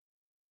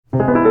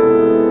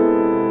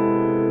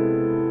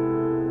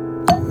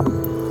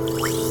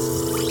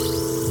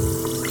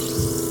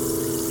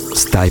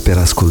Stai per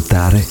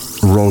ascoltare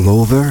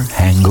Rollover,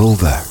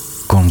 Hangover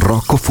con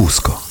Rocco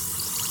Fusco.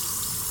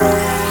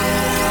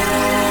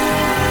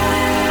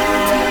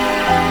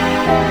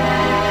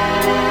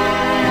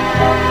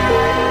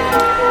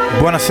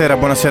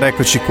 Buonasera,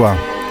 eccoci qua.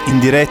 In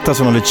diretta,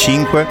 sono le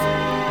 5,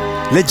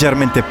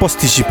 leggermente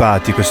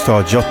posticipati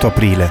quest'oggi, 8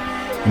 aprile.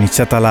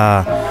 Iniziata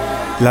la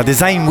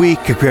Design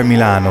Week qui a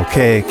Milano.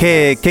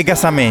 Che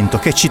gasamento,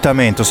 che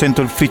eccitamento,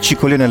 sento il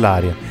friccicolio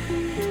nell'aria.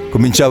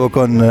 Cominciavo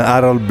con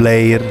Harold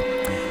Blair,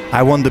 I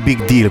Want the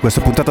Big Deal. Questa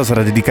puntata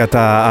sarà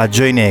dedicata a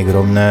Joey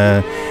Negro,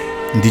 un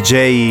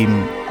DJ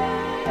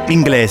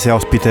inglese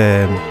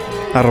ospite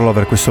a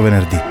Rollover questo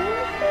venerdì.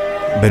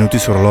 Benvenuti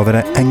su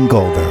Rollover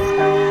Hangover.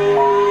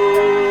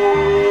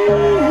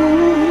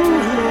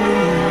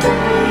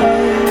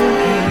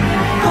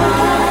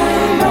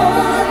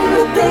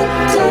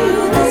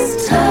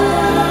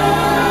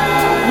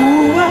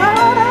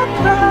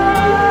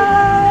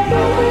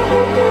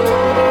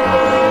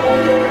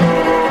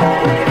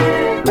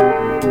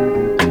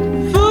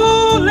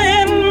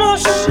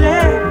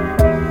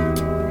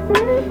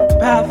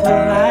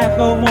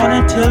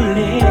 To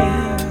live,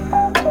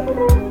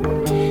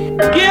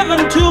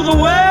 given to the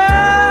world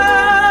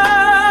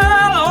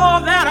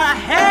all that I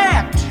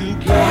had to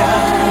give.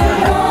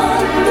 I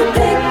want the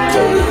big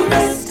deal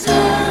this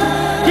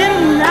time.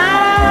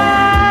 Denied,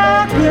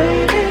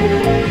 baby.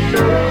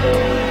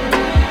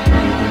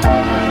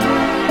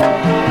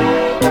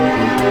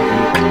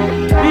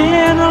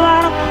 Been a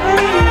lot of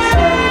places,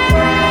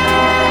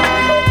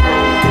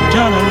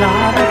 done a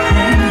lot of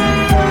things.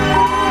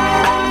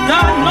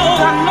 God knows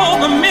I know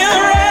the mirror.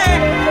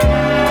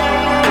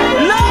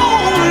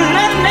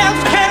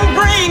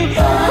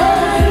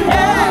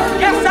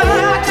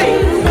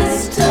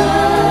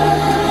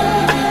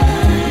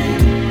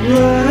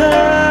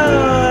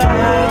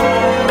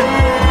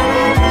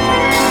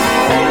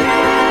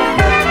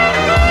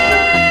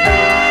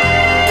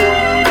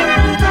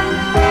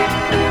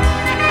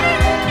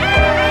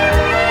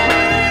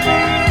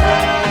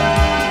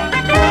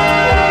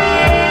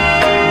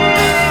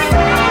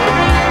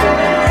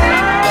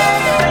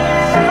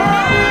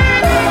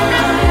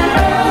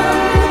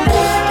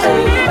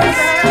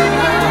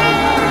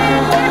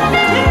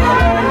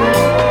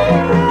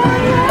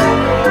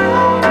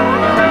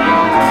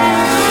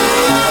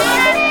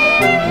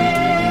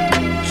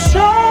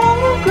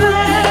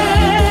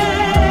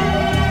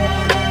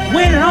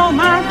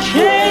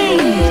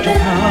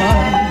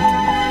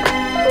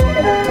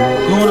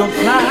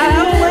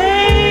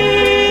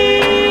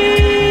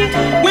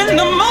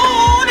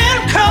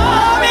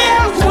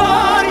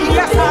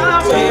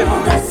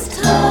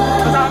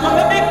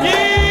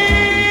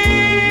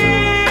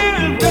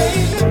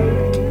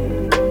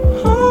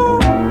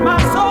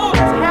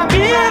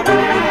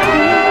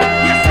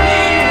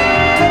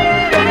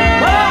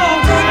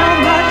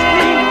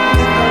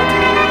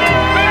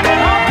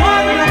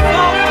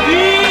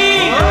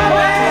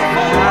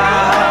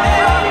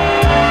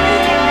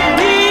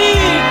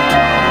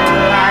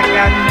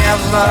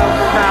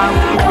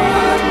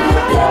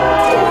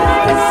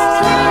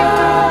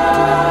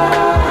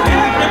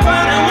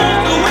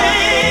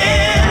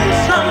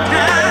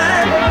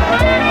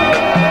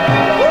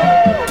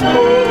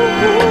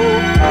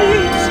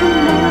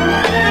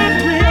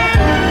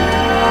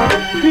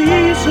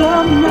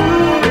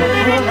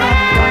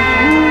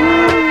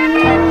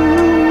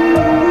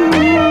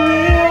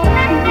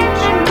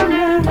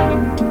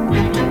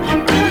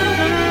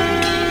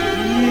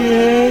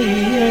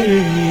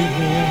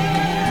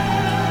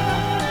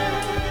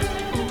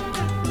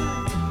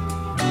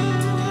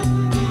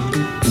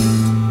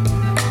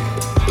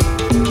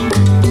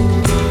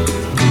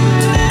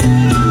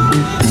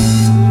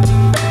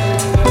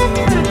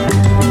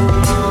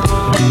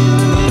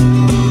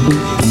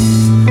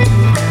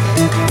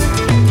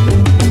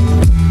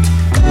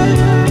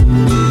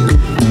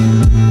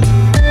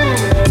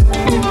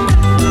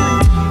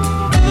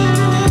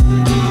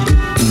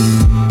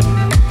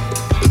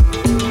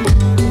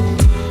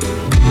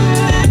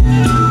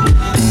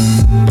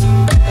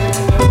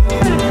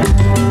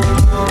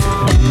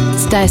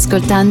 Stai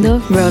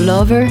ascoltando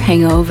Rollover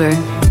Hangover.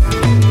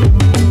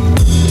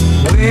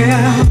 Where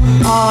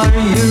are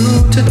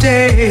you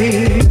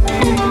today?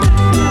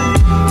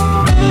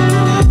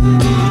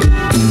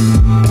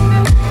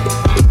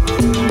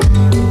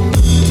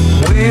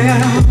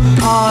 Where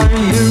are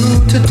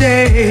you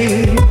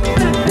today?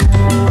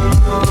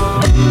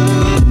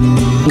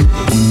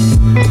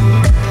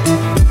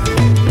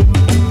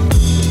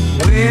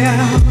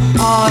 Where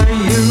are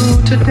you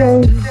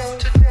today?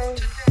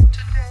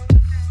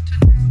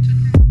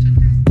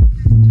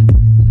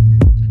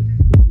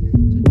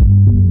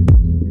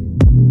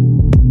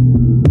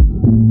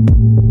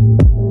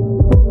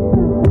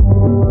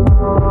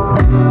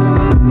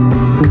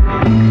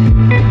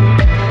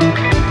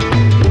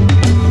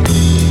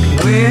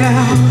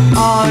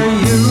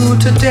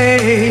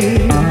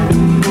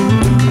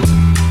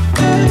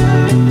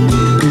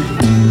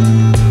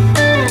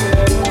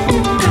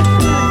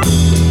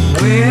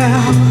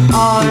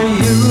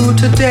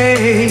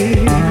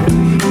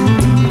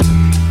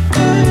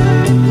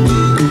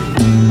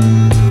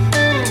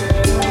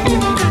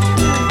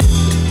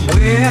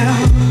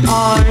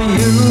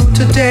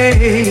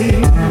 today?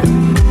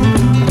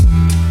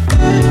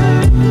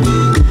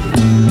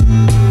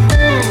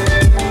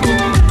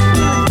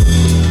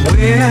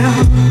 Where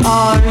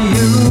are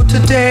you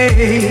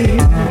today?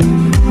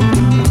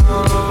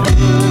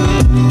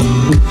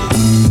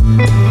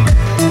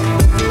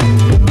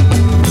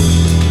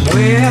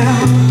 Where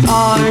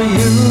are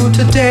you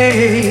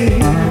today?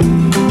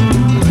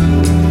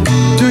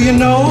 Do you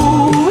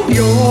know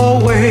your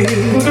way?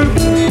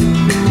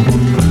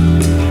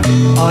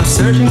 Or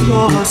searching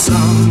for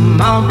some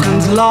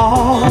mountains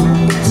lost?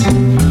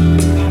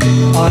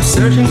 Or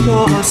searching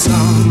for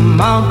some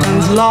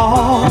mountains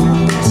lost?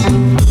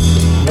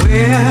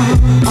 Where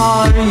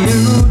are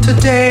you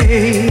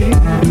today?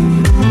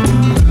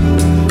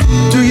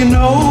 Do you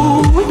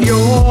know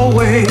your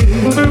way?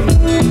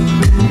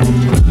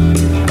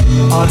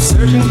 Or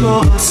searching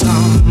for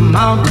some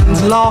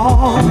mountains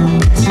lost?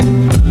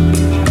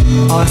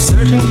 Or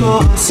searching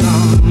for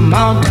some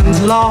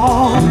mountains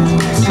lost?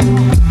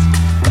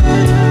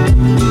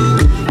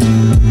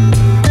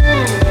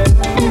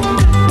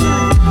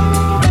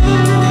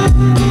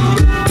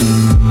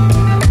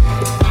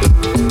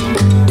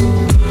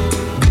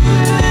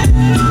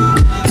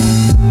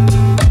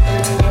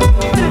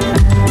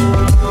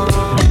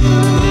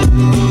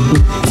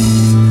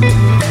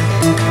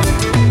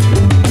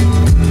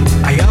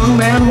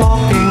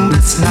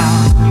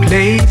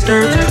 Blazed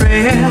earth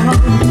trail,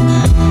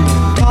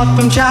 taught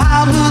from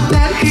childhood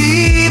that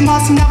he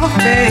must never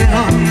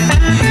fail.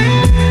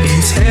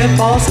 His head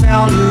falls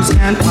down loose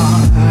and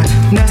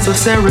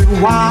unnecessary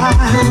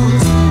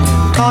wiles,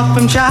 taught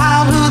from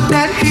childhood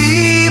that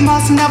he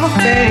must never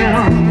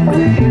fail.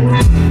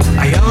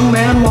 A young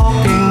man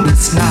walking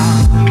this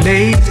now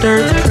blazed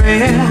earth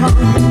trail,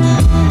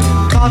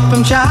 taught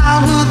from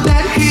childhood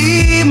that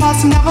he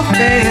must never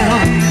fail.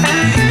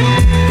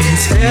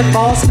 His head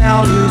falls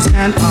now loose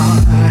and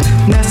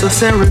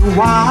unnecessary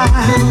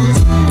wiles,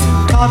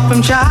 taught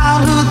from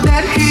childhood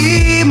that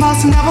he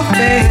must never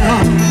fail.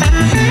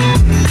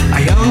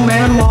 A young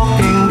man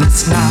walking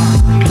this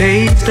now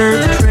blazed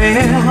earth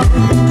trail,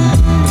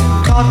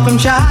 taught from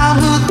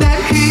childhood that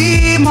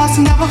he must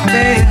never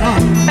fail.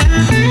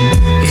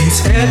 His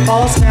head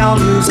falls now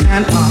loose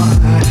and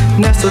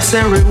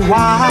unnecessary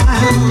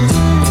wiles,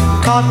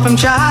 taught from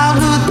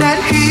childhood that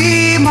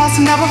he must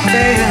never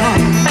fail.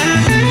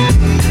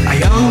 A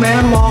young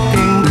man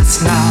walking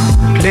this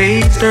now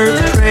blazed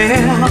earth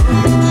trail,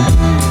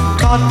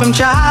 taught from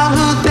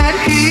childhood that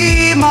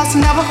he must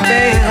never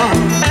fail.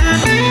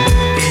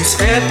 His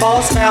head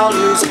falls now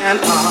loose and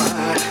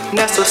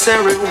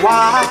unnecessary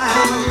wiles.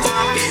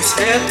 His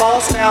head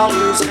falls now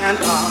loose and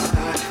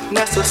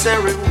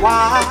unnecessary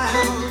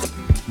wiles.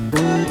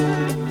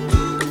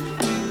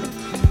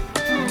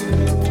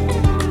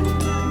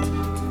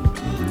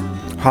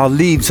 Our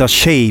leaves are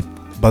shaped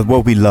by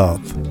what we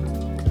love.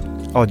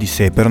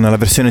 Odyssey, però nella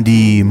versione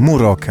di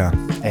Muroka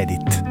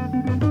Edit.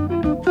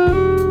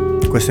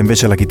 Questa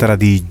invece è la chitarra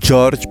di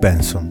George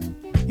Benson.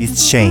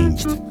 It's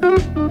Changed.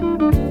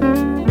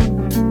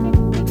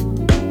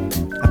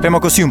 Apriamo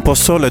così un po'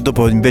 solo e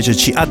dopo invece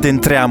ci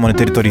addentriamo nei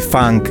territori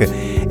funk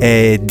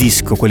e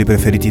disco, quelli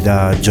preferiti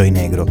da Joy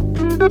Negro.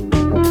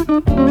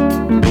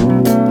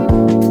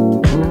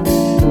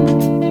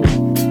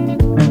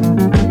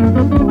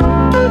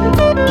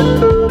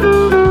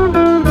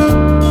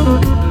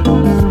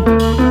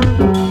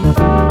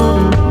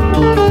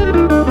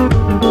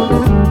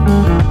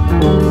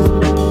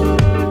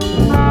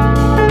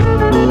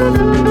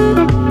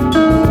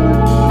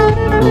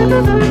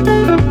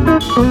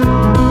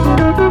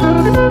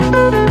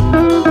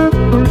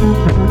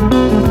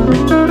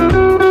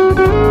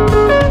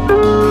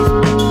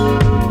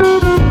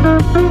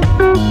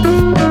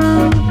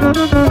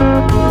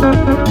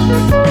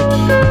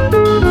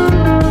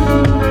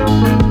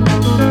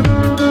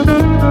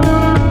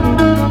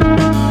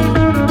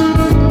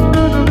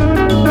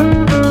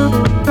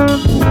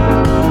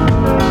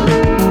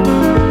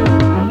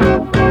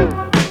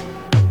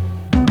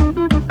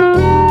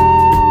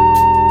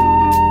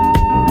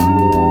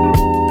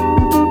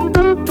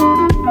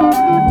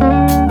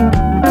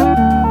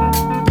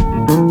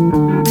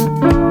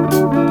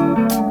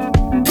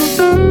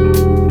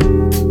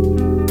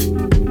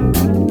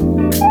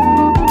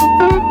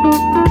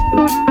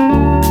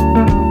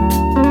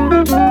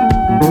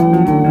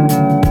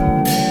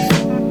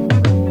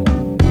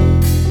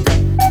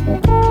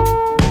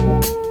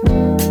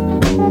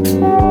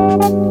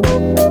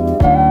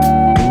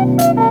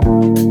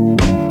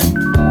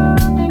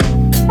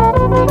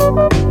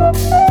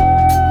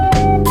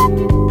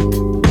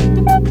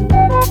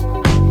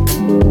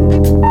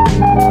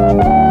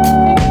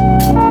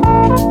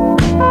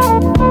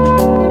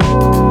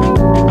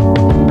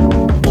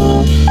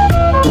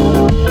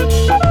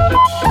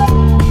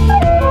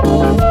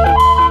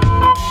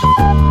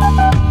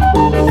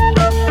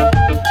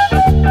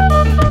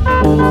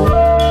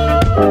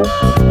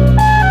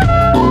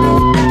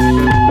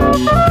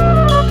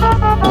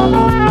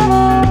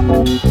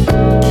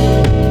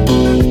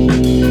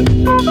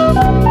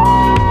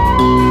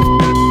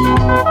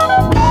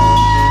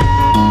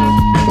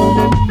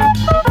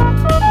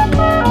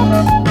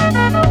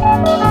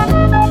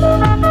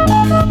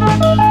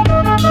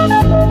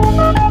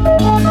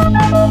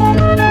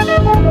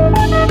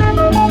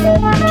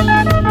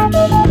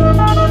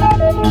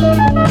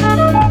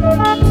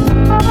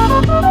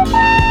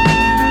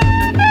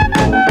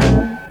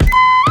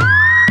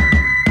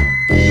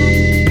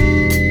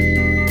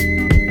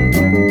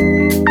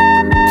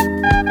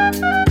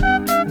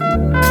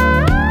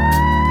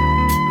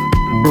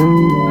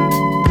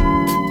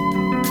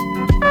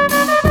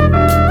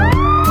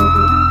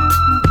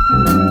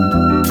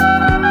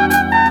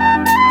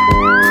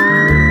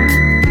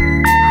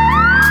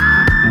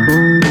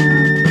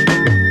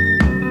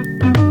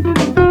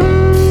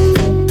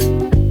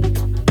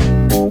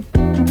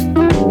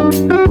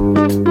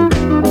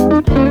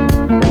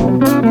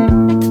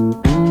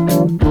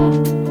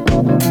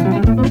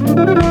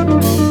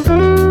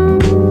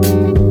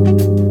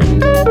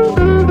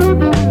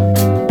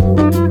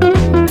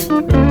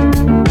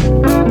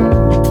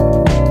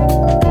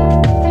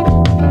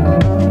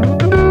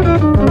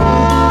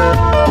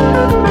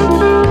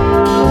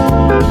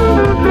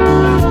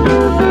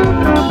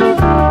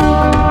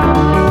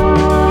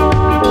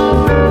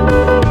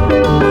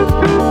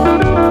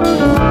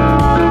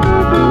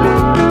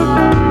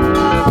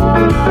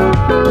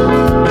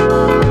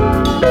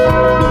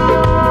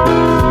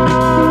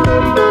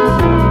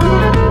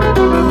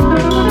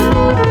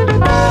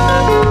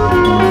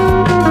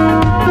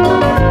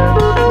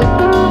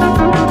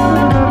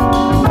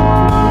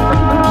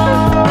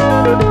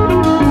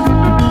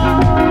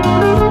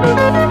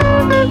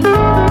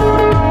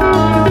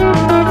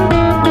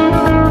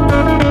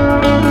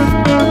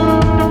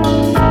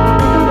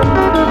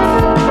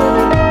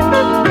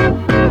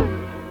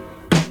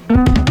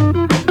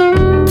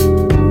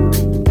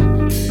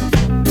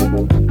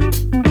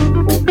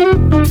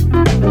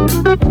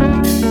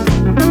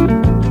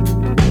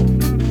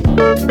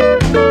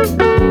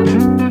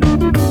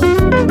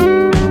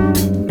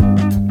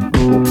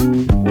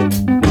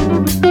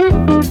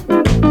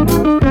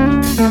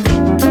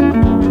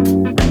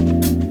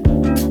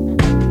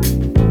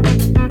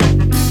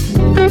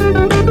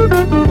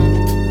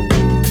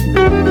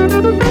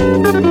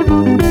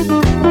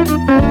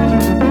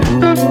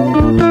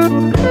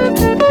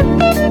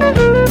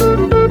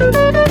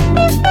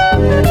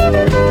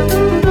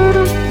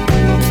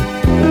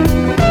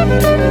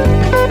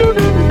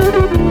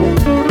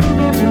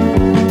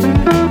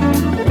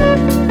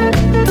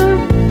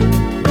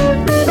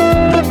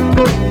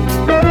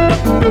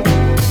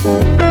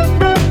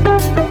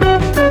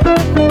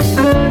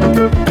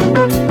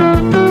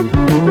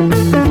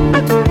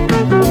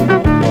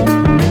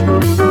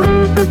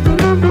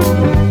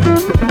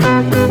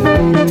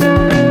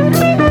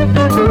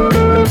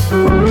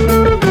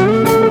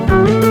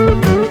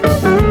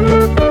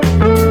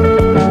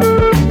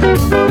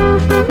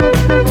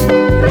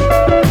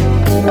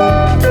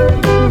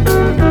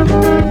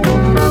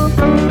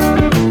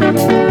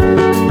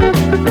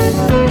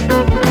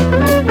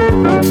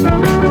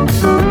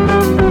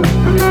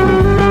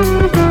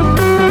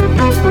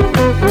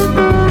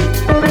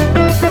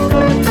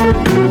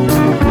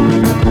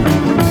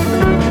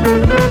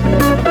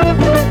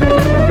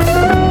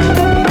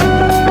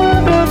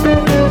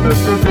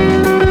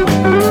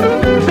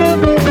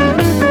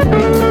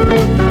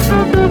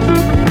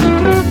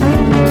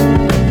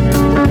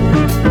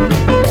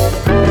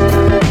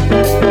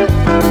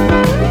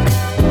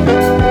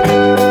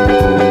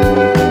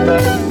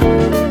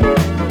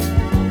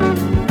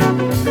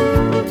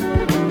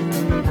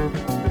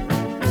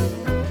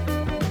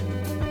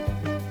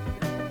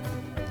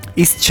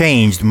 It's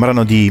Changed, un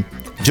brano di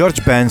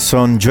George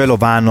Benson,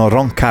 Lovano,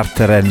 Ron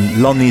Carter e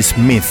Lonnie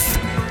Smith,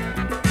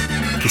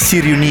 che si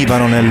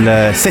riunivano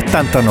nel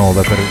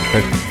 79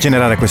 per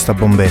generare questa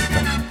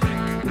bombetta.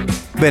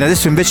 Bene,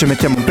 adesso invece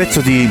mettiamo un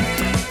pezzo di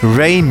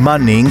Ray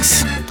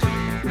Munnings,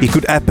 It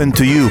Could Happen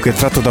to You, che è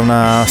tratto da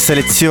una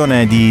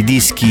selezione di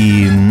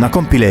dischi, una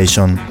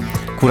compilation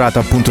curata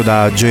appunto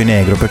da Joey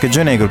Negro, perché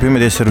Joey Negro, prima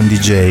di essere un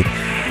DJ,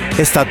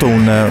 è stato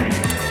un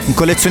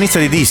collezionista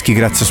di dischi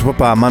grazie a suo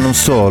papà, ma non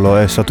solo,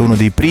 è stato uno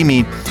dei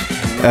primi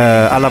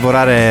a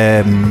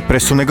lavorare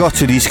presso un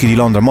negozio di dischi di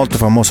Londra molto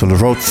famoso, il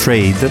Road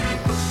Trade,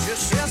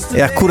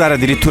 e a curare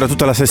addirittura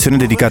tutta la sezione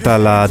dedicata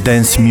alla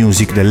dance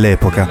music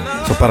dell'epoca.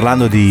 Sto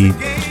parlando di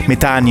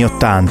metà anni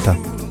 80.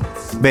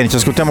 Bene, ci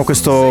ascoltiamo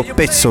questo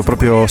pezzo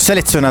proprio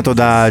selezionato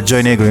da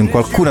Joey Negro in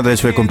qualcuna delle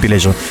sue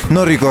compilation,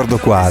 non ricordo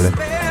quale.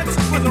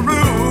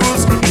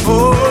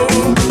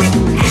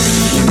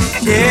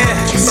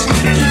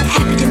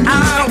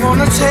 I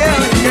wanna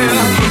tell you,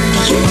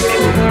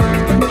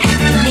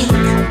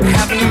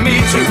 happened to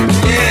me too,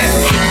 yeah.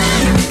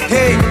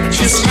 Hey,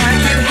 just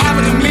like it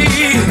happened to me,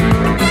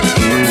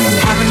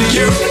 happened to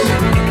you,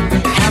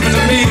 happened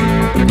to me.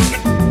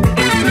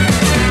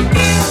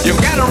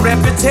 You've got a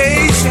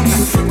reputation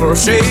for a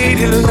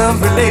shady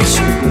love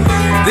relation.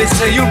 They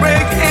say you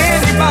break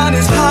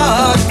anybody's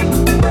heart.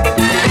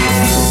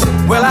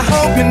 Well, I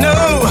hope you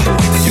know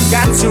you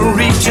got to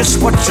reap just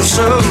what you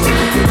sow,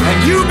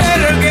 and you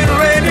better get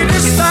ready to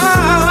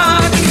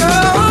start.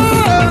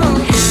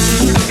 Oh,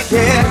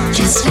 yeah,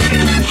 just like it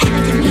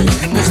happened to me.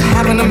 And this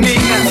happened to me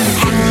now.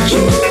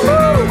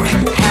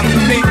 Happened to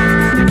me.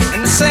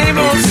 And the same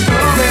old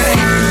story.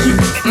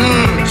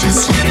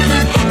 Just like it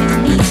happened to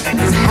me. And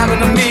this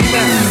happened to me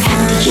now.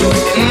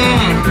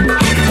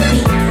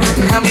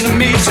 Happened to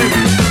me too.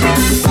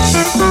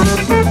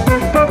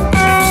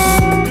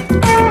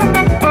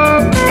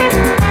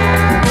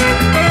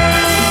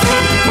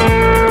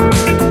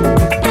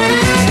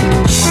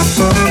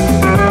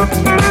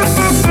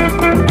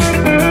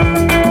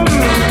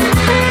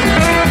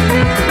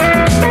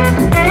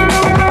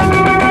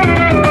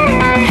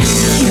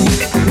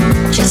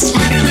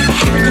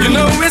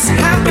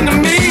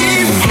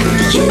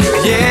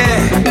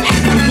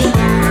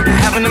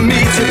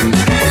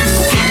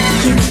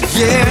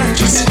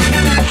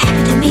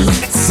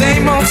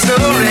 Same old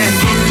story.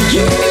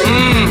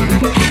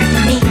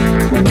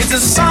 It's a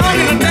song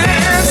and a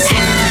dance.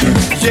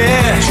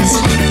 Yeah,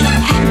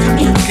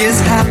 it's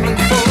happened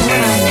for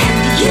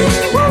you.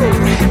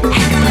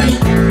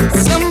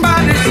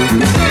 Somebody's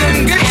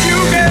gonna get you,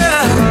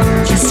 girl.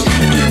 Just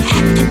like it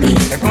happened to me.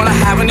 It's gonna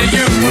happen to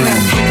you.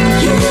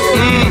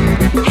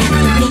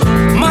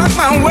 Mark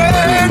my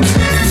words.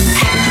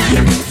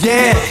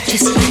 Yeah,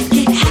 just like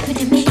it happened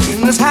to me.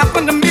 And it's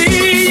happened to me.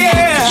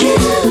 Yeah.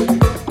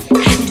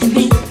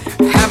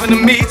 To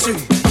me too,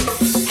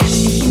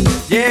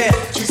 yeah.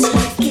 Just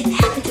like it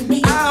happened to me.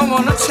 I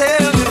wanna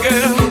tell you,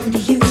 girl. Happened to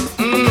you.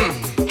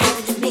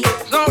 Happened to me.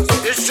 No,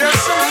 it's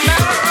just a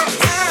matter of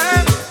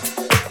time.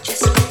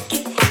 Just like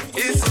it happened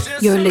to me.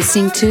 You're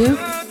listening to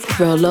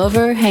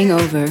Rollover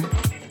Hangover.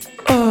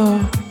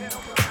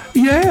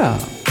 Yeah.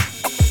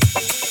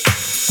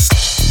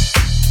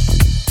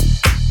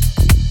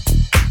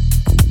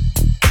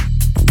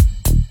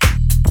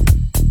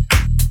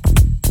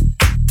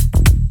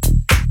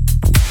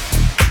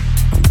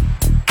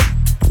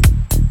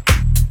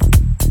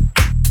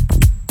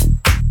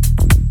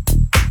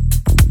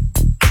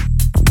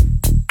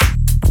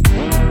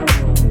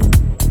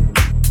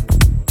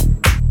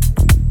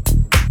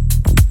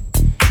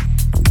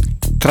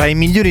 Tra i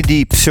milioni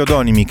di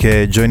pseudonimi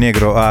che Joey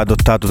Negro ha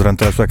adottato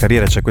durante la sua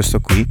carriera c'è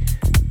questo qui,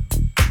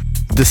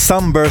 The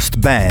Sunburst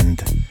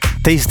Band,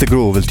 Taste the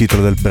Groove, il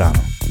titolo del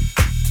brano.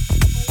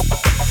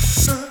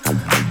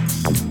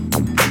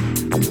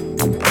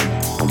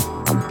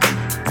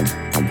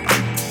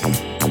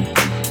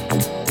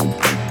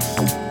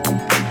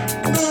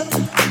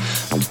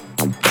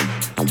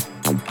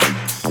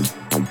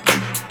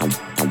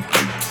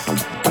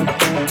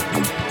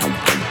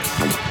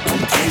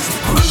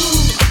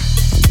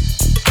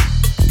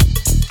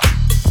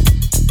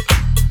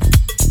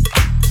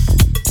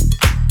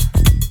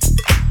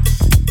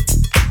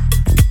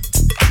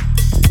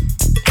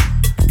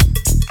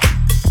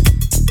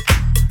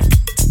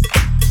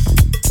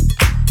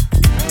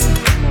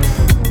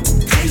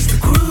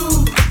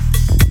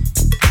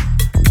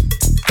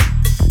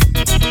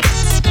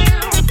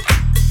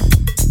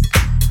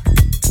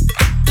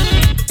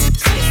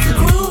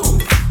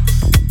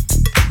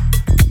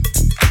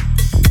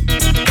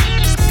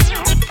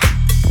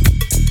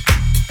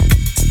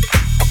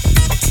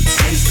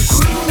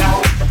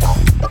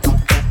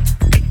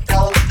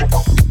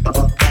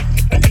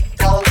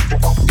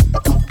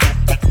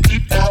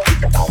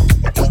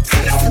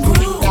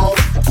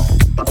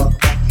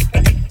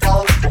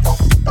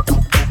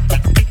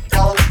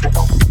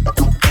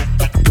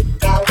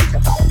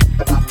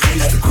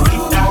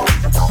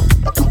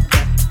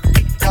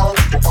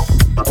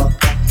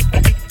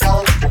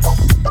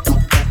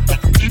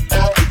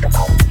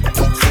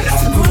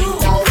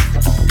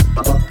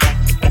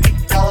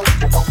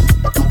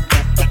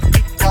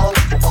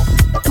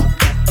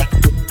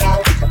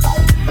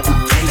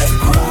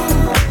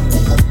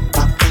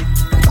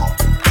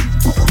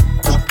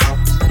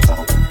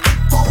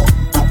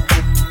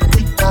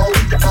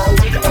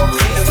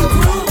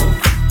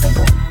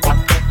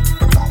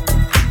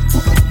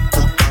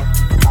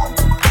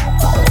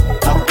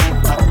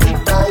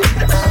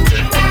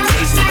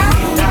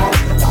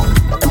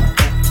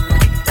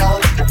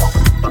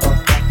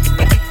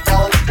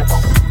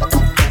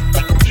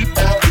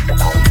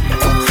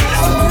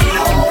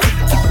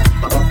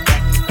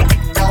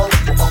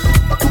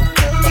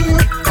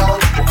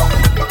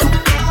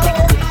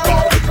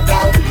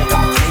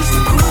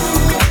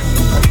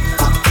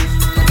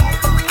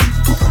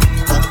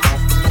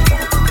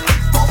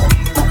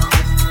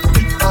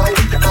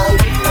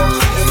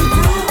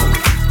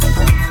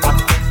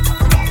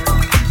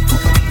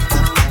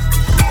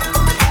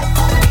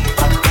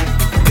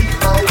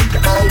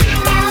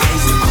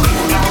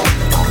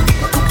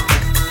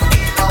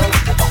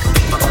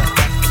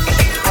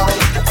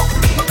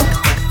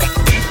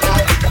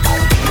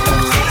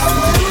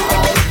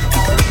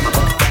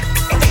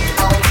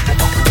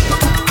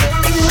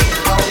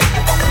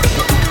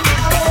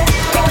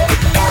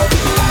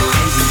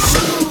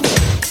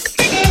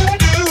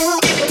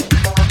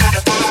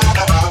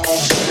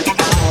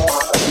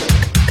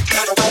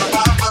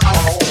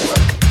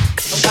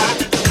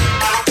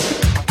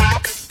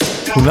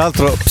 Un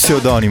altro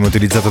pseudonimo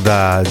utilizzato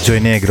da Joey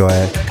Negro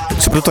è,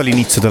 soprattutto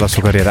all'inizio della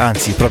sua carriera,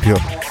 anzi proprio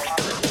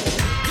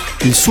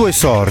il suo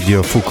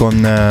esordio fu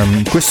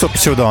con questo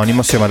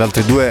pseudonimo assieme ad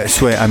altri due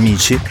suoi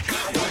amici,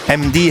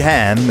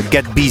 M-D-Emm,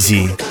 Get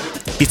Busy,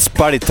 It's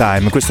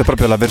Partytime. Questa è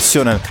proprio la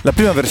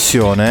prima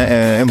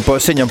versione,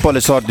 segna un po'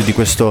 l'esordio di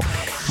questo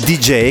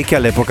DJ che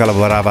all'epoca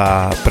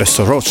lavorava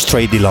presso Roach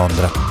Trade di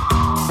Londra.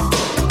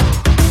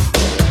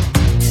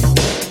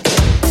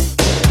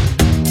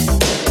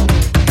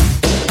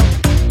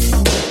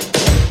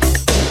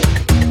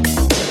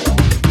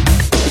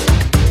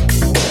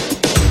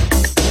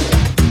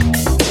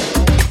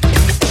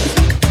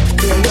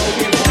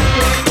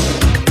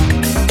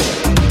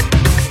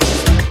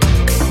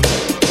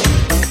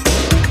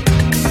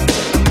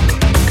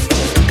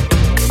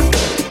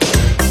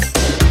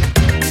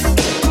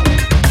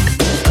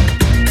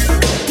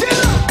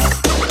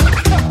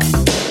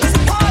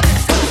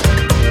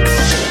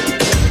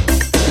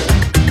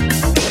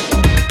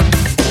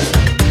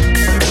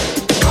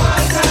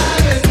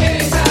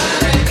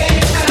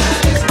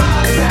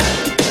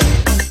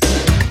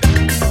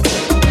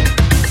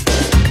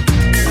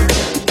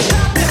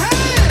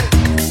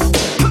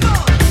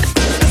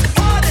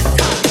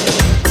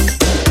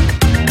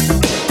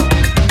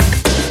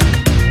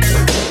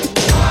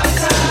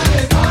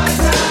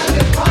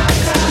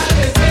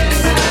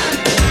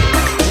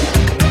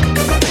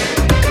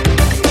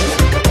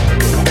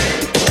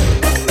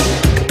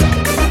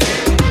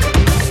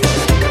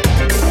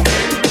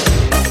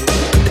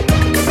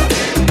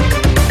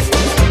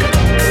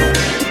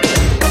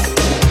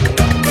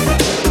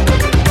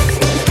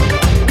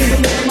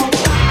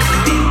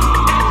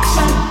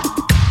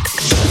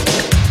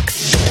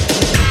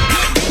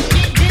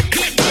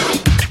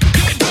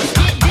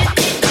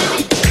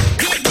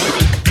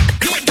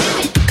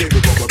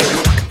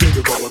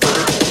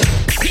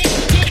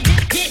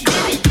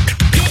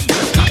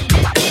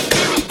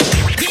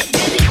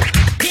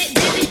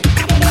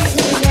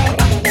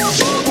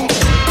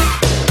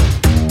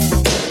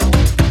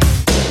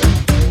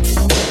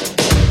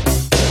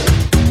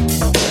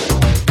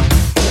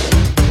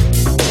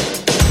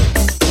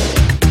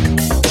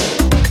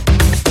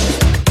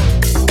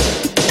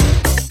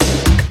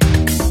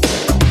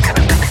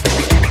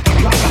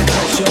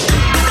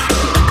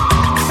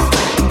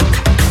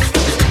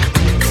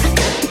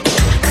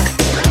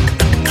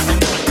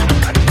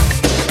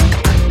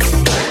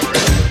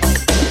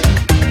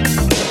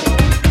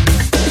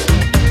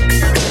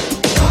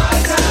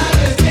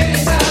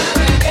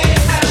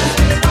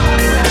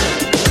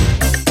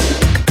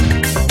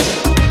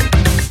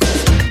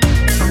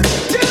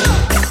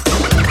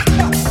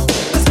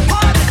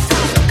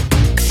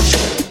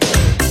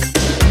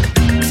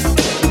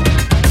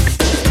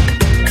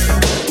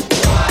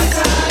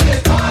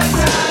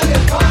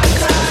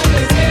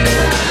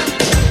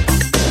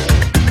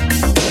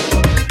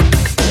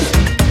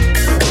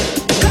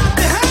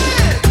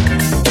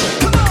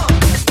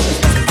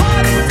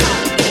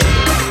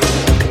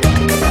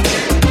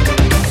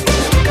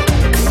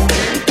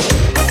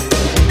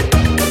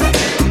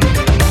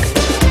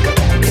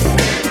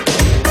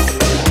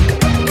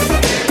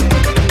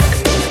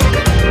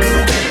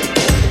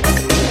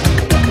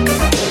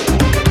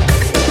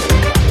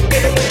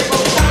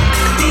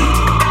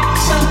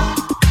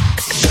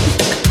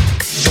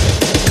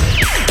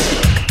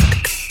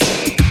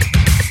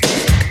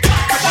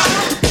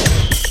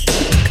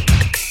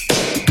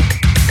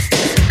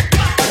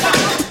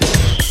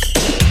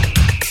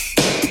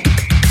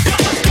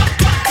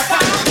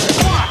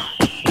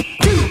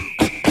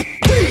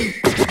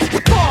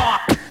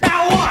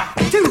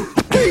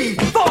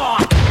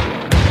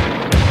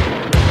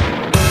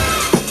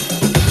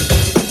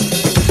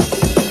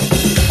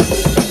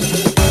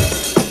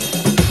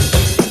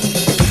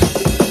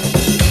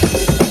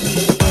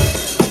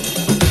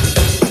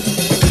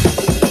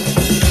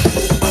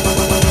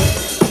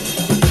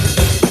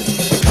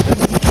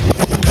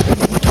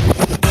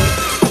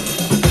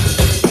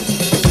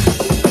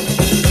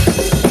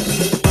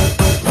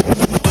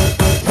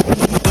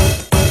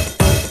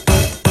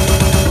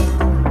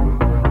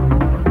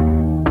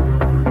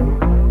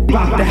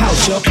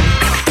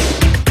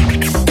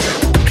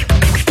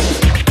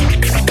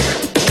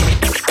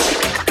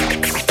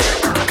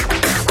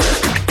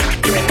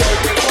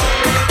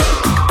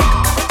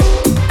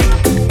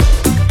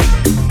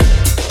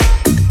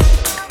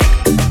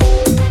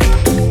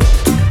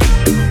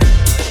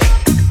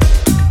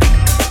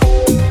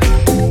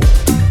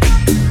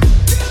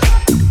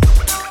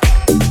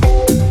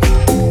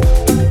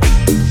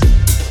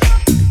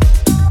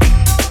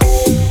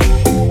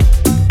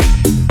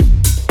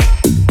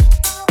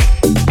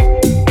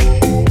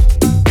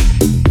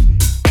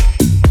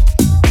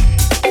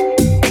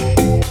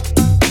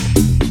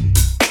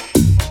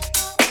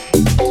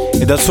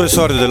 dal suo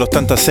esordio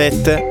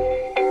dell'87,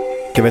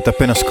 che avete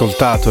appena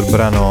ascoltato, il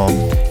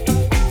brano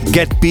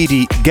Get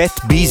Busy,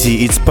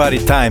 It's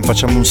Partytime.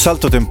 Facciamo un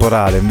salto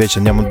temporale, invece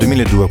andiamo al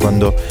 2002,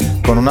 quando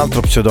con un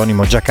altro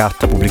pseudonimo,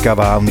 Jakatta,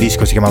 pubblicava un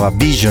disco, si chiamava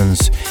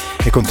Visions,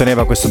 e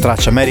conteneva questa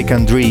traccia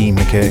American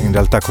Dream, che in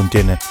realtà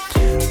contiene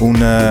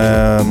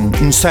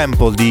un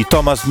sample di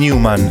Thomas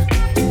Newman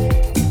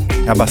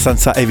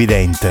abbastanza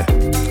evidente.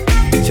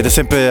 Siete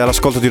sempre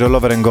all'ascolto di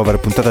Rollover Hangover,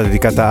 puntata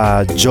dedicata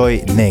a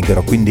Joy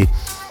Negro, quindi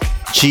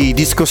ci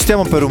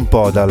discostiamo per un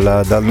po'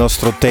 dal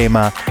nostro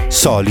tema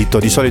solito.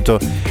 Di solito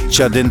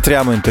ci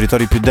addentriamo in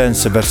territori più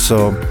dance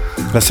verso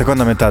la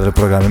seconda metà del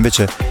programma,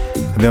 invece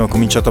abbiamo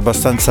cominciato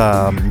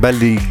abbastanza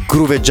belli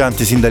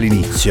grooveggianti sin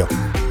dall'inizio,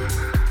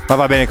 ma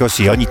va bene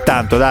così, ogni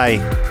tanto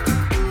dai,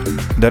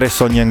 del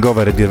resto ogni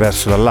hangover è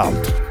diverso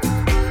dall'altro.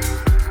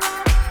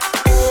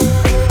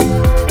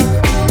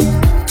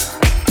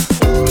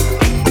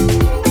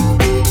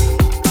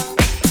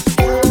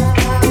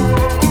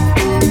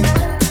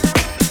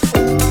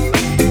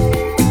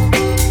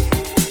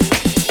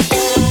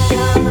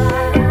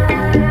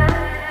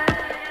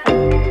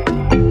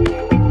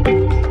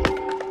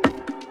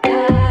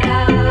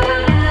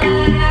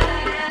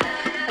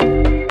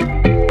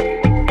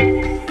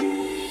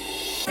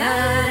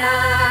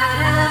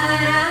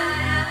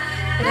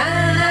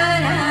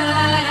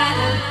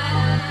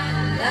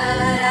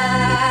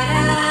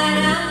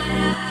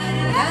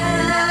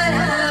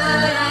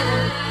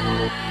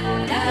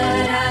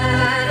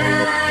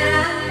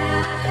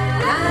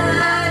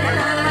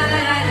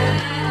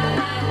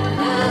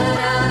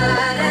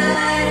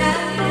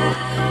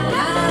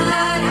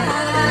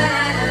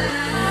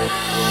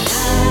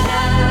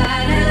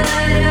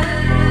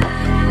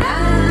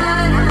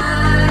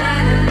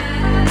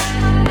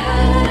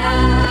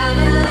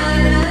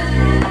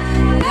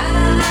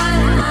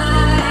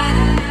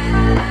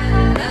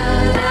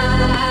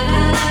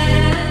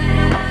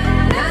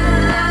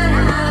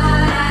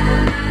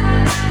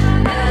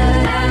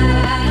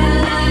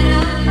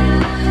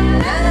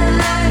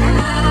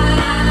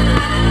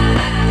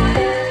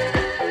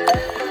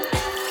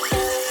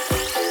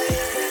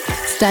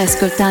 Stai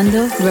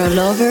ascoltando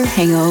Rollover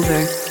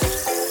Hangover.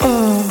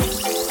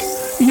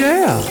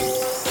 Yeah.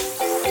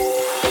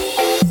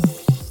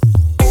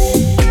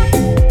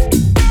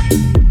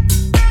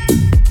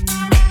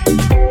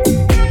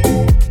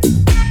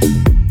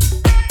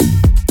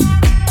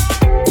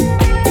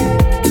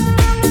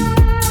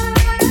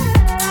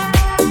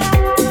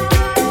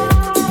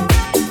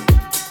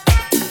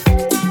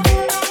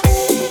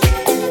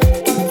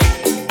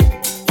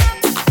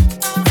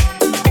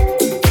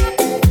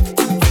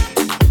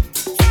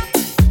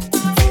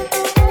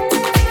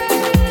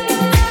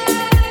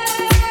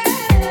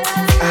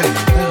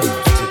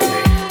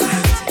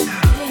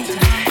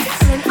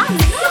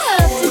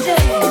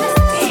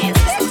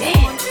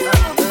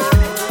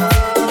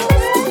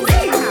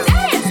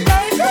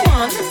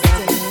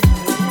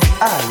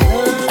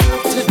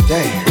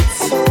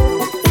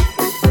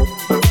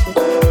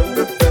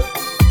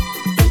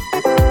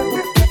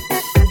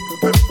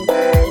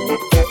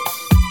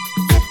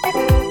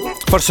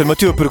 Forse il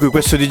motivo per cui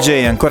questo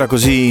DJ è ancora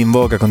così in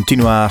voga,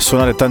 continua a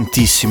suonare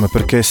tantissimo,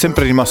 perché è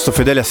sempre rimasto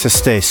fedele a se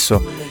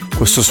stesso.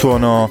 Questo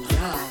suono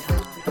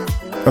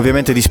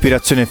ovviamente di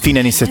ispirazione fine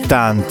anni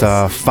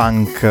 70,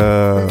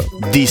 funk,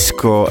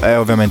 disco e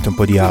ovviamente un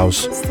po' di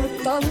house.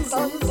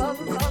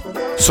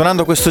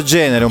 Suonando questo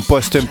genere un po'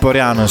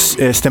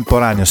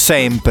 estemporaneo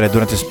sempre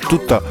durante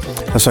tutta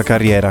la sua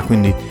carriera,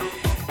 quindi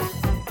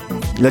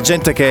la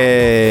gente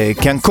che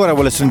ancora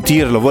vuole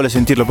sentirlo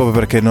proprio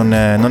perché non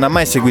ha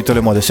mai seguito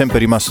le mode, è sempre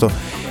rimasto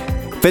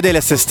fedele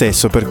a se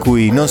stesso, per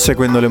cui non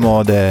seguendo le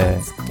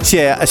mode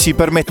si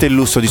permette il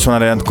lusso di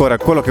suonare ancora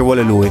quello che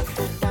vuole lui.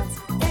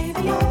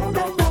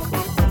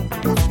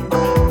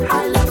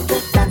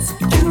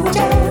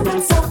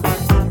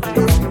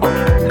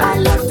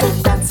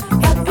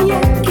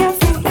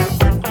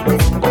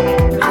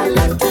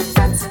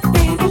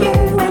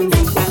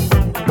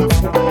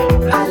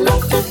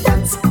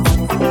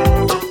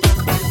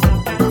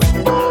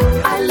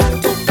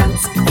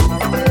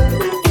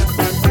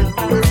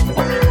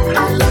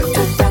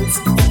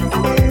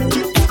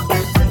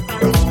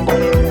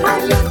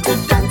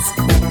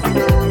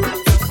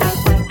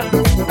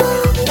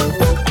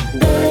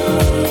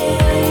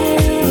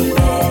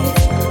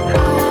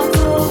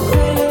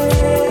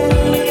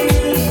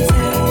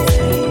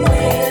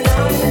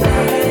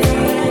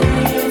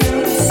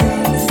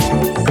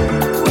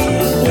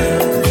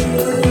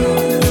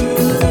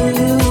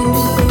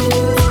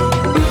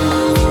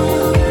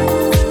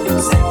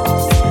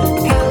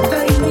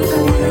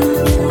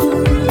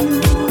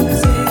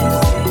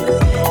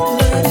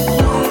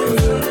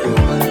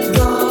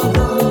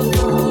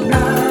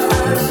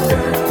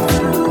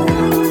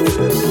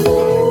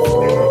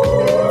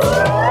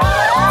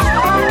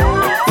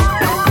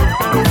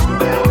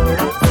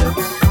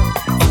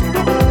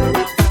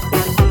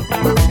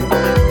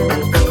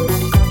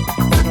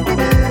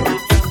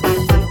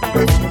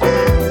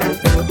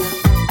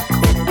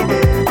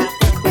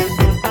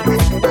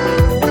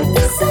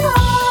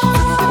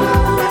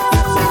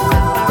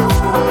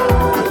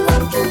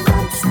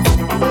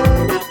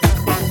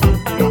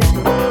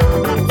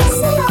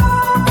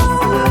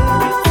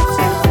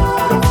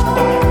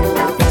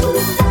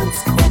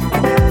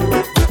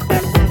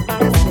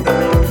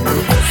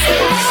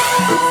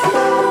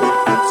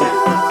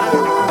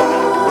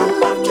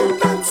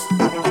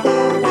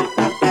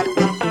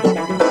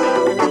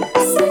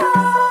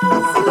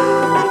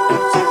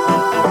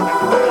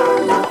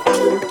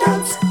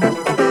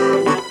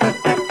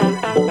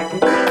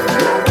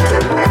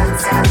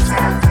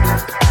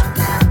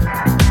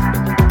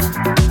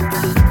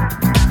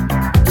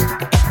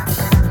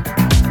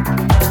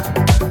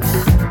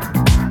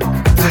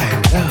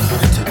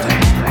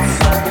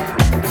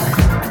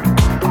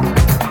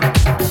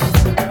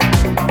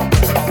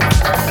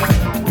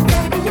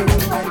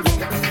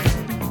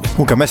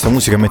 Comunque a me sta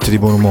musica mette di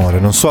buon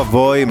umore, non so a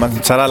voi, ma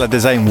sarà la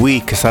Design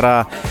Week,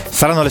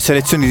 saranno le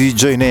selezioni di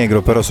Joy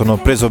Negro, però sono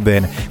preso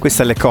bene.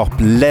 Questa è Le Cop,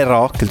 Le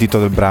Rock, il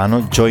titolo del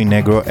brano, Joy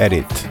Negro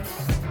Edit.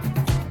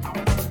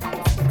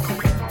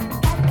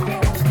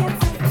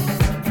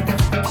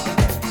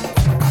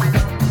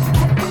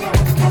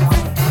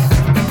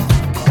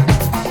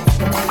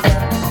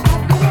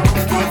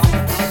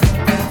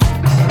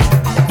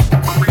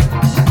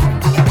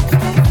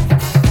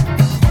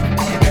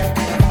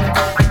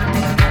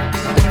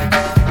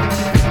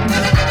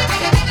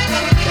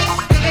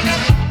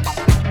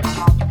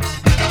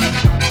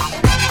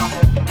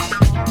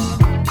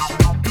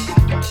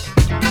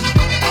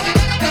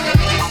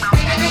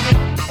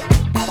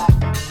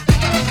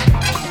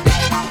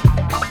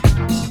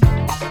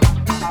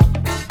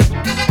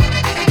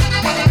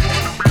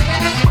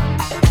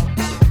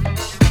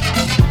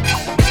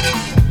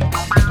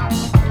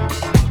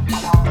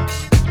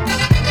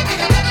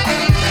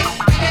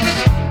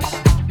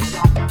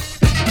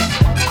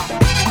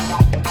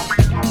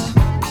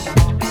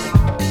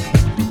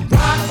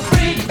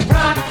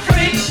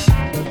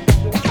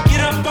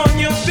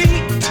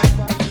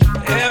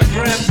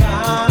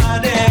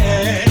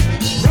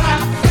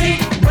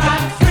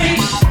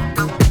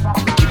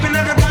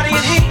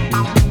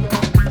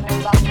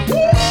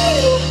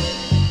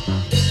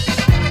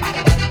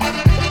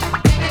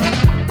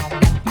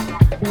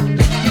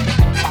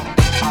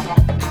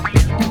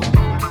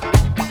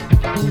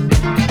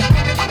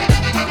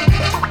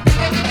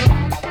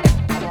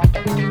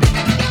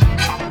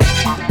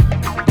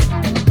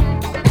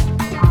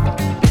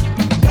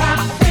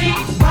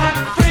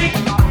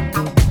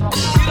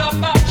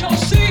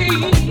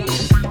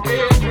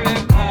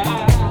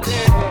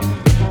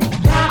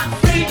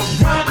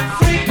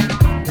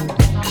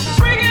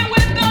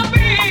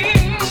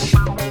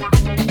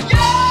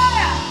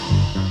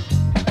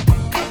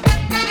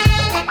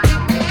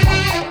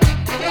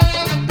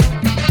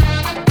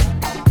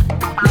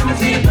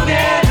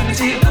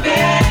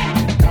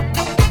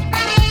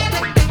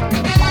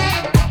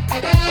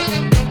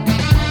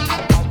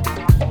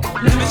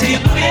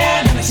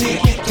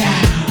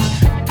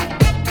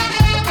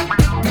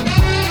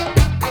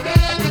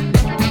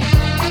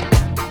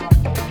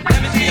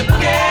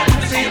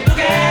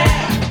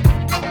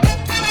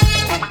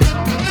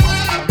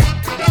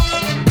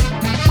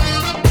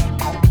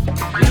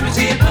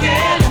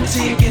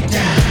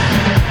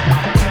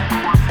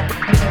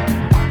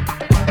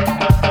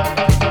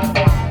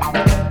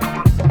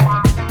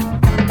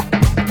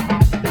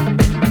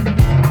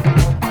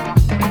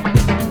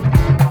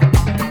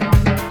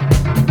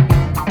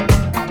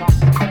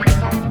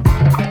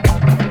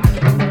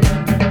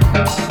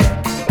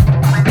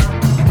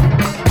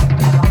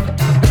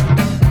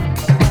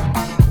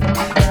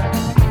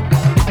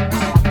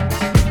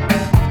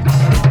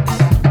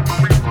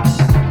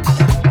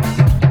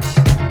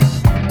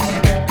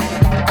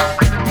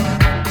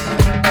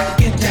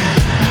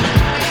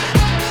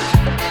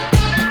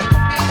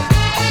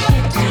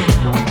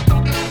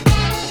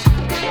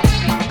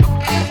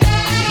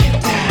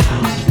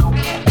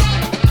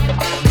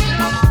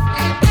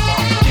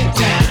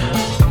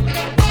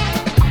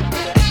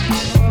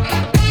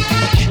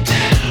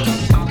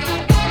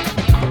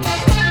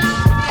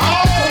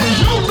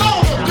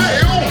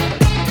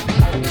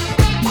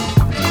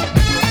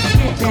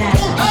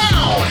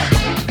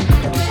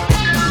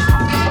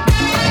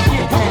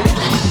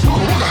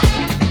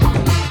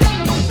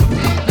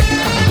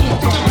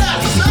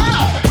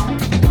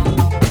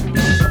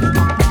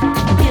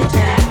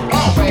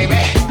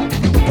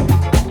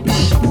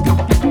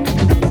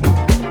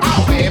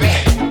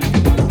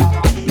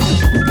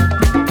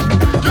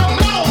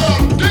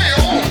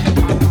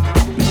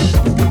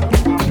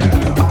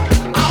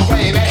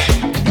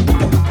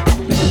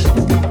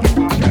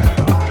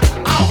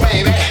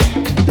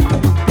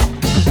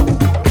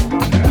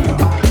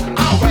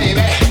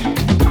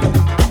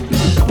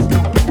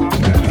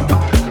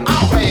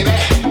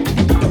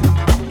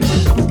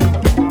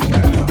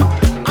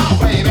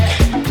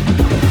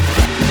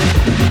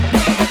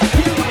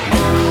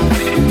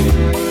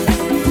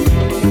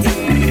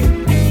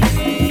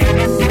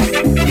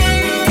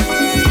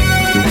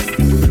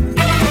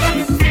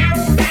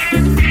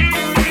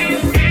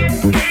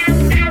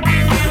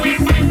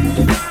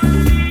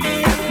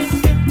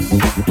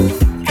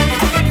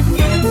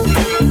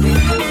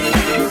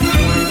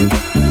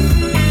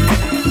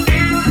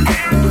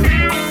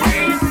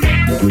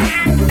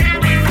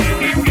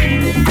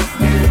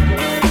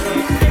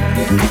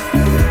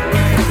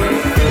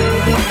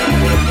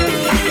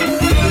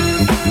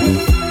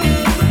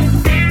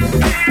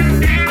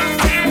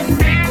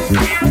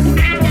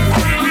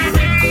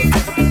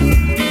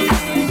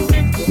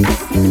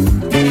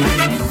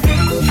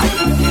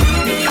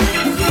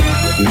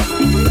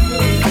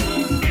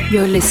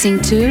 You're listening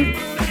to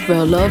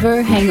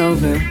Rollover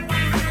Hangover.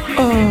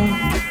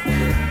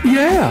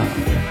 Yeah.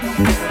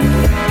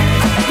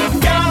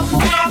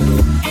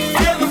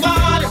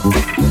 Everybody,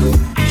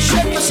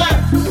 shake yourself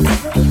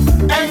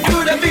and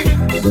do the beat.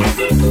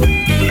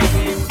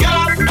 Get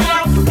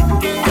up,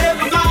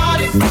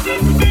 everybody,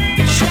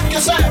 shake yourself.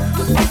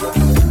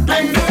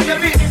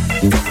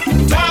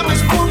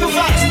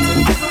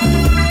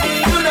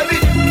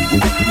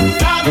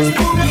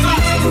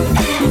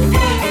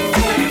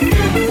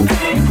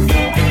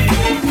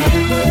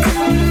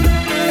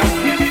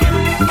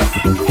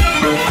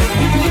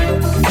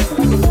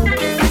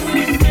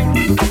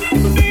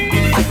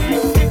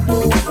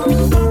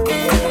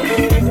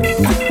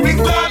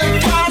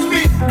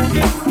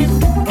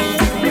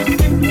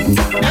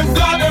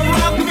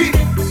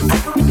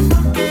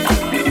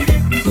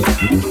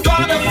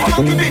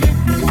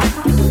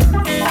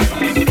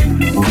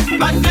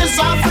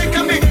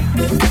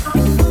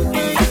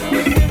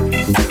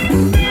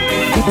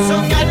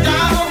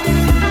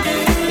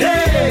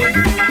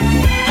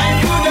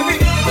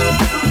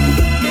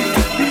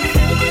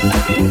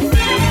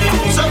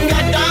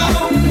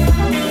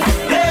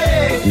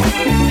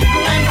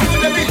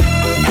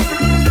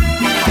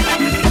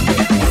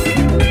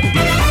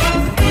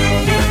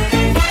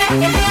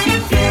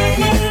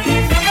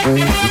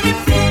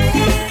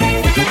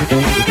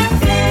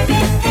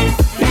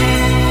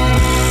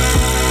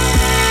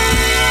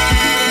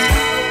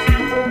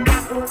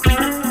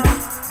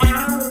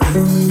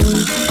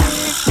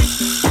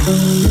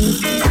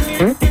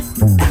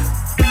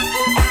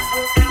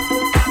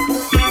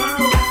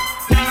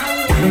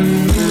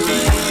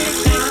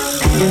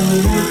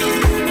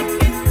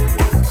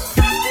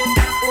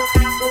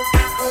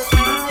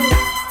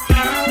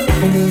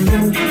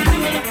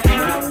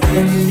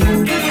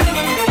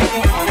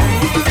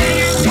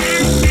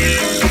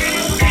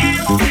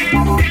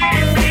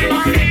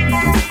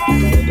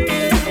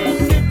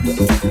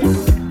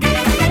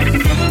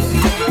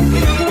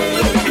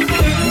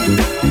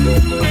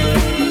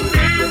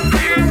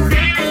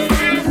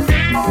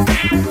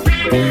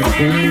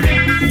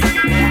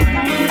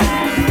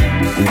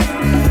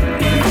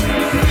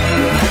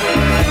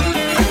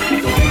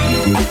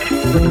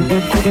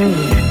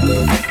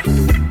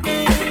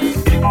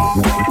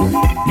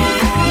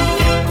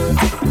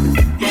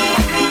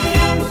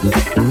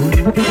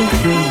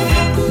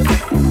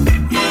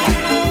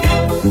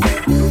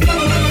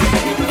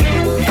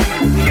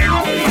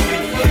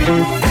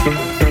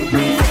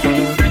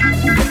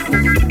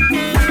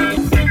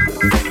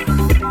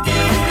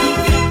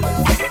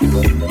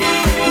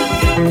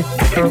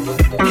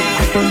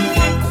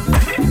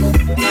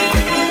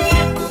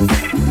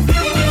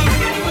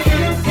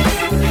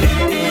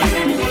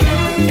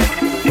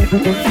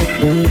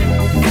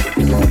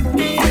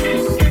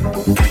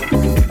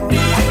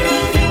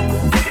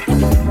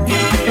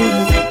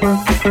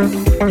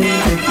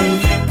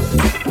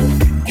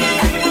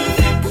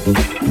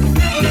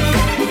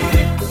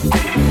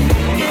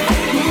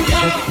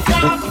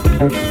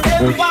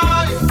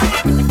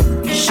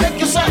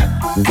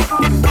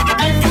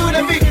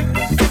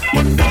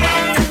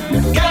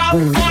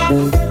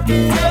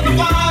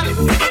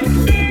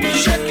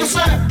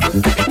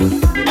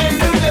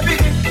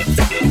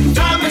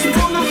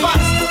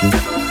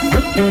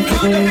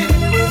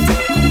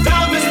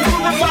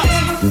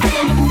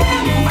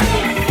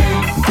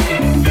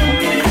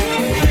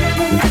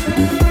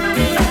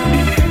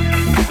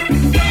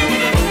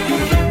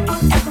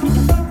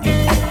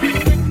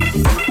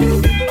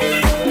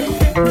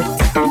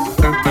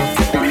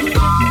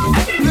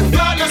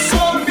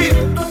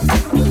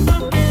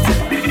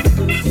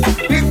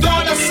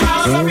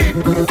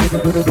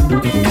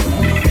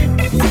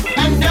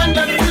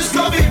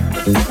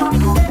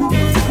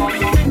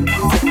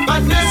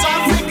 Madness,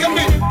 I think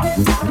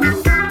of it.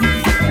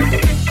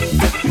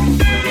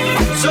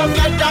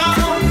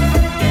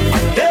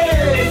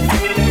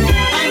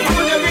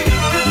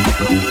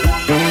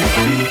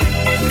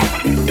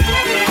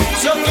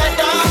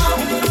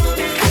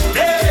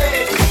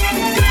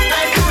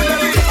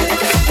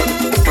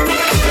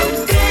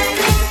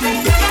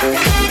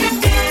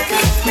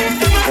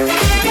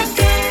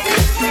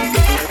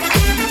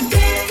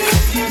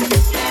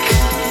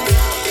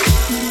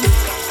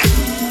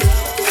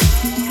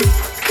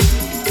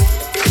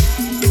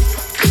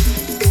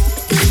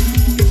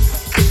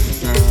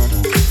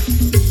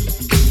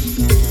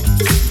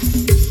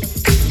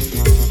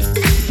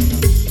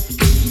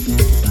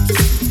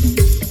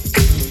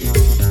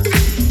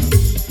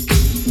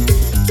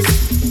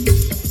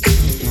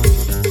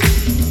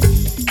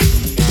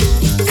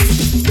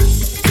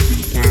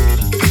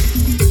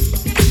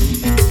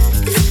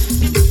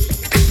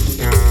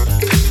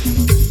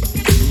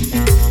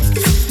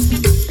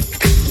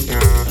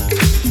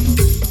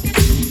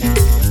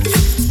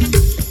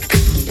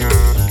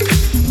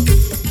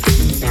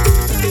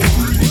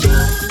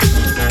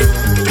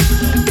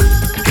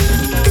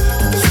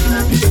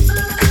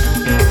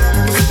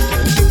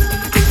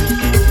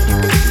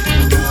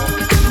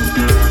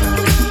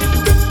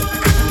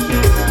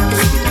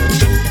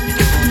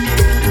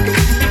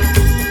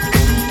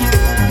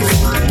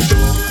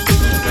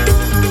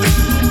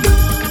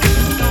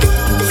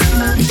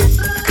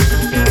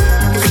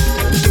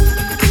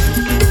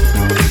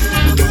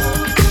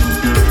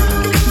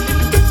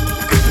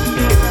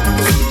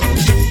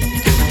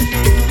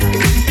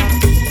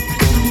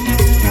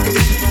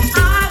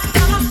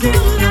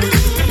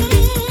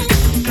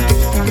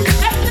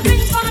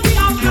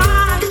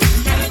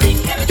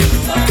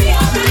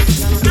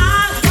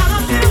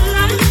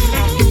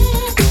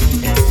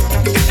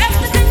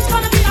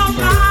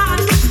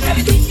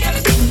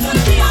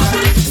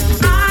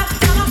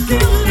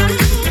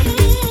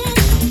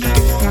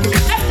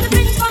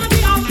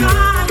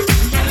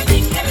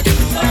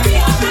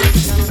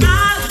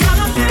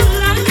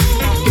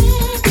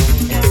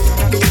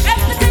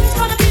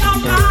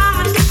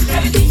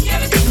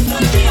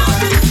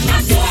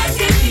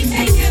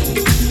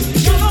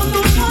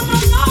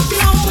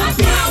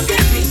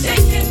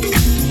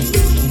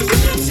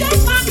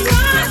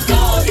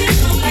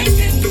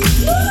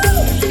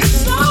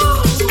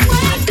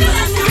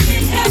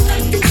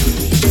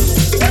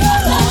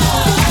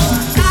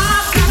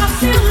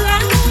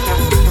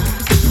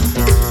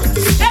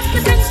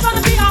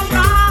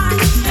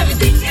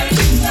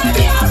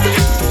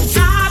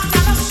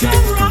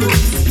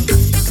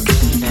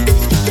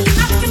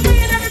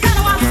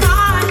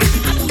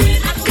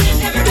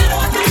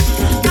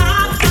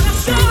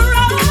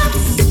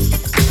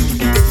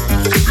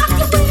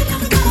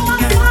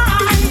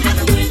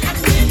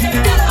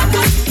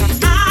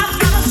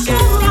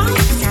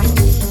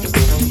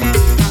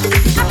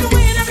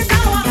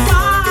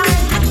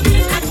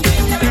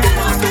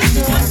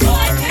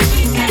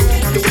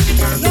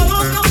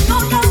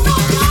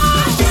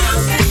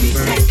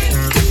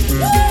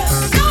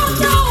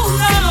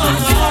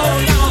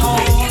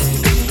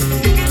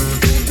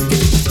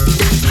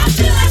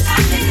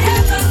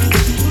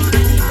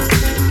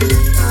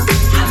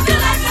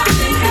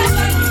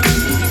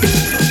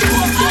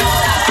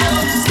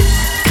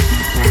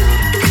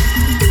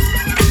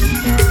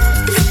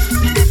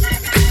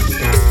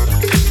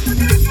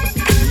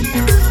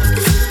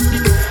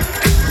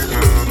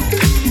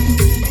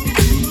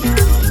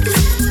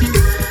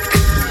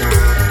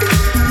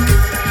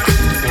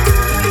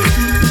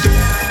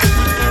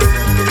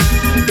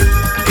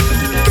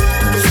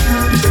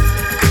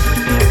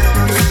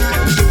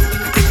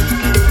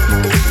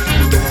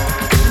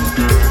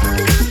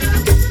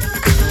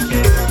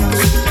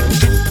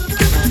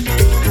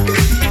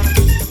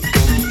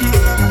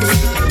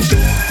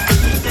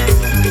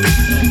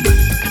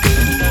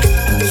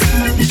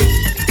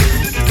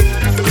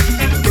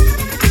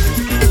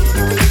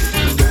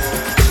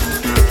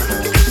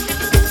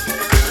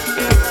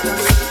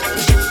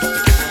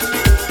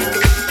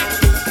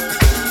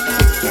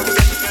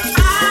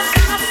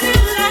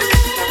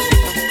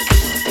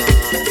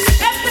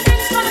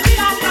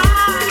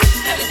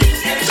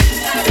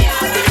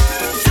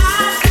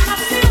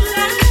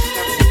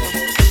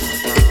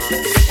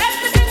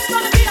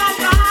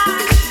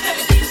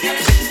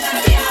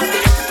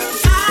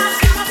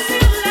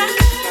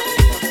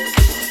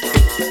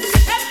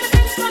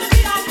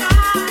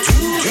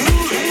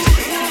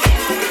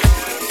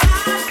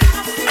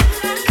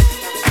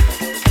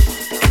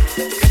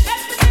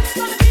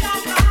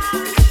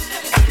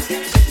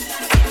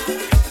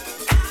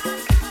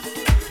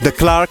 The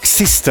Clark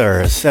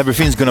Sisters,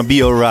 Everything's Gonna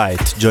Be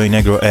Alright, Joy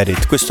Negro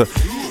edit.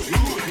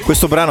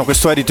 Questo brano,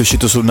 questo edit è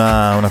uscito su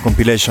una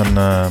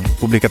compilation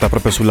pubblicata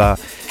proprio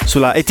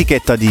sulla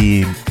etichetta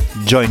di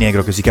Joy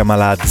Negro che si chiama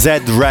la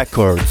Z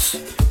Records.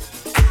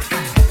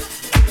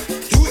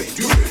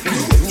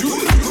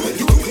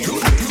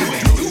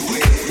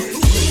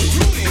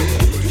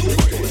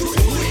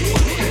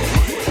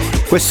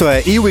 Questo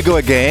è Here We Go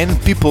Again,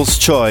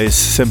 People's Choice,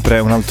 sempre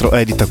un altro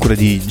edit a cura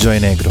di Joy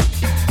Negro.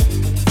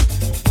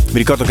 Vi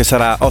ricordo che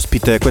sarà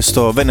ospite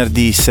questo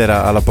venerdì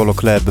sera all'Apollo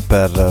Club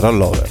per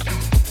Rollover.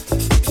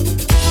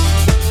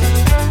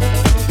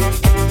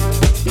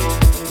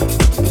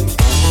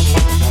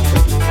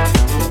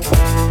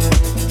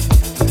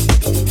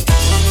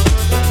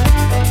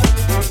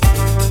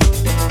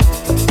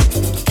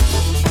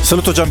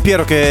 Saluto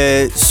Giampiero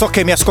che so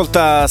che mi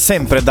ascolta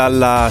sempre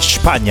dalla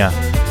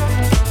Spagna.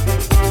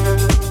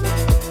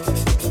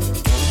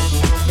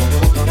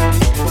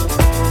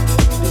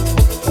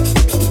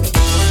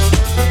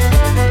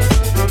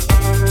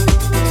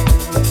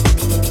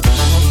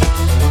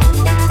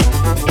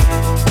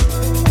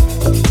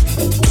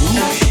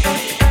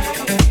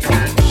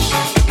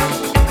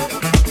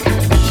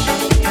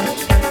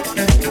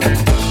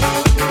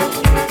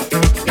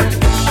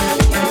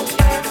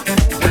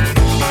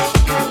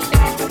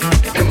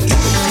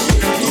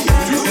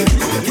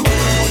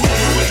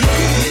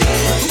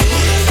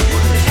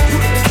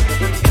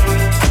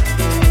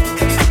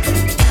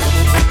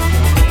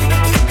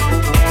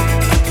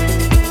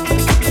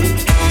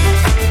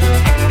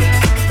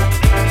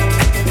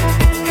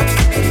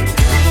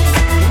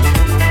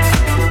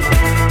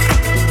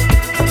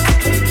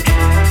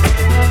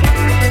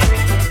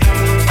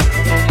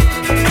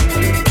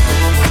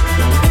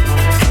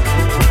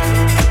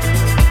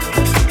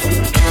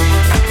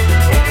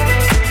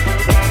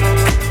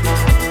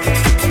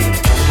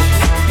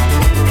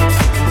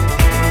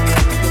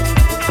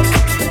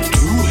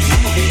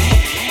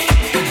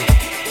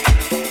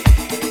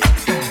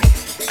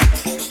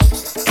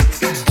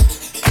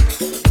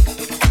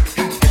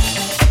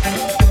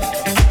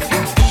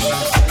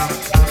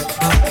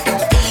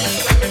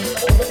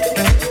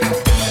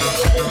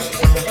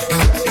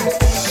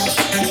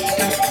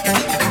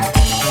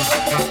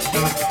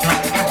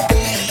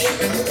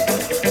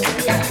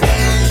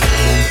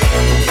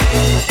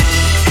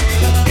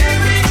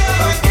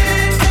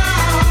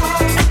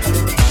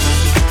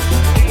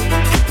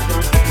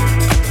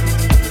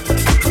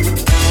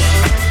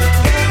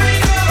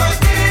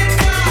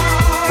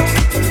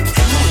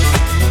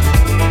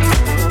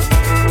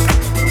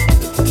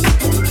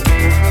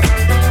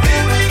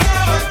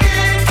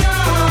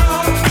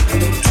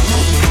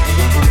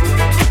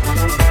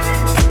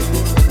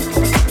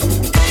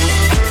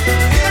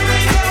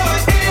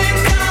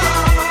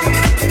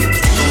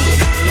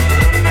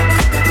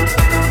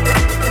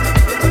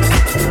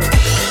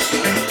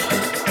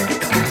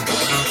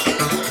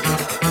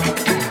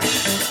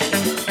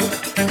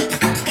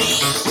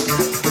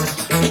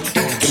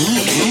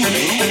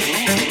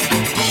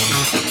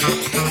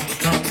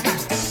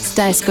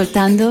 Stai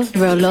ascoltando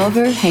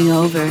Rollover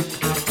Hangover.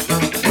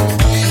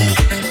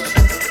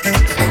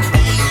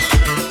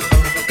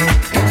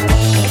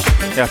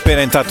 È appena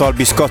entrato Al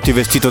Biscotti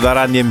vestito da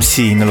Randy MC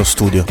nello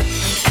studio.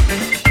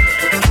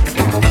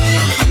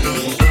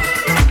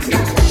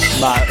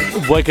 Ma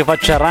vuoi che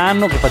faccia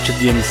Run o che faccia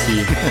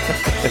DMC?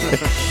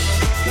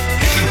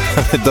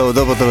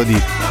 dopo te lo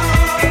dico.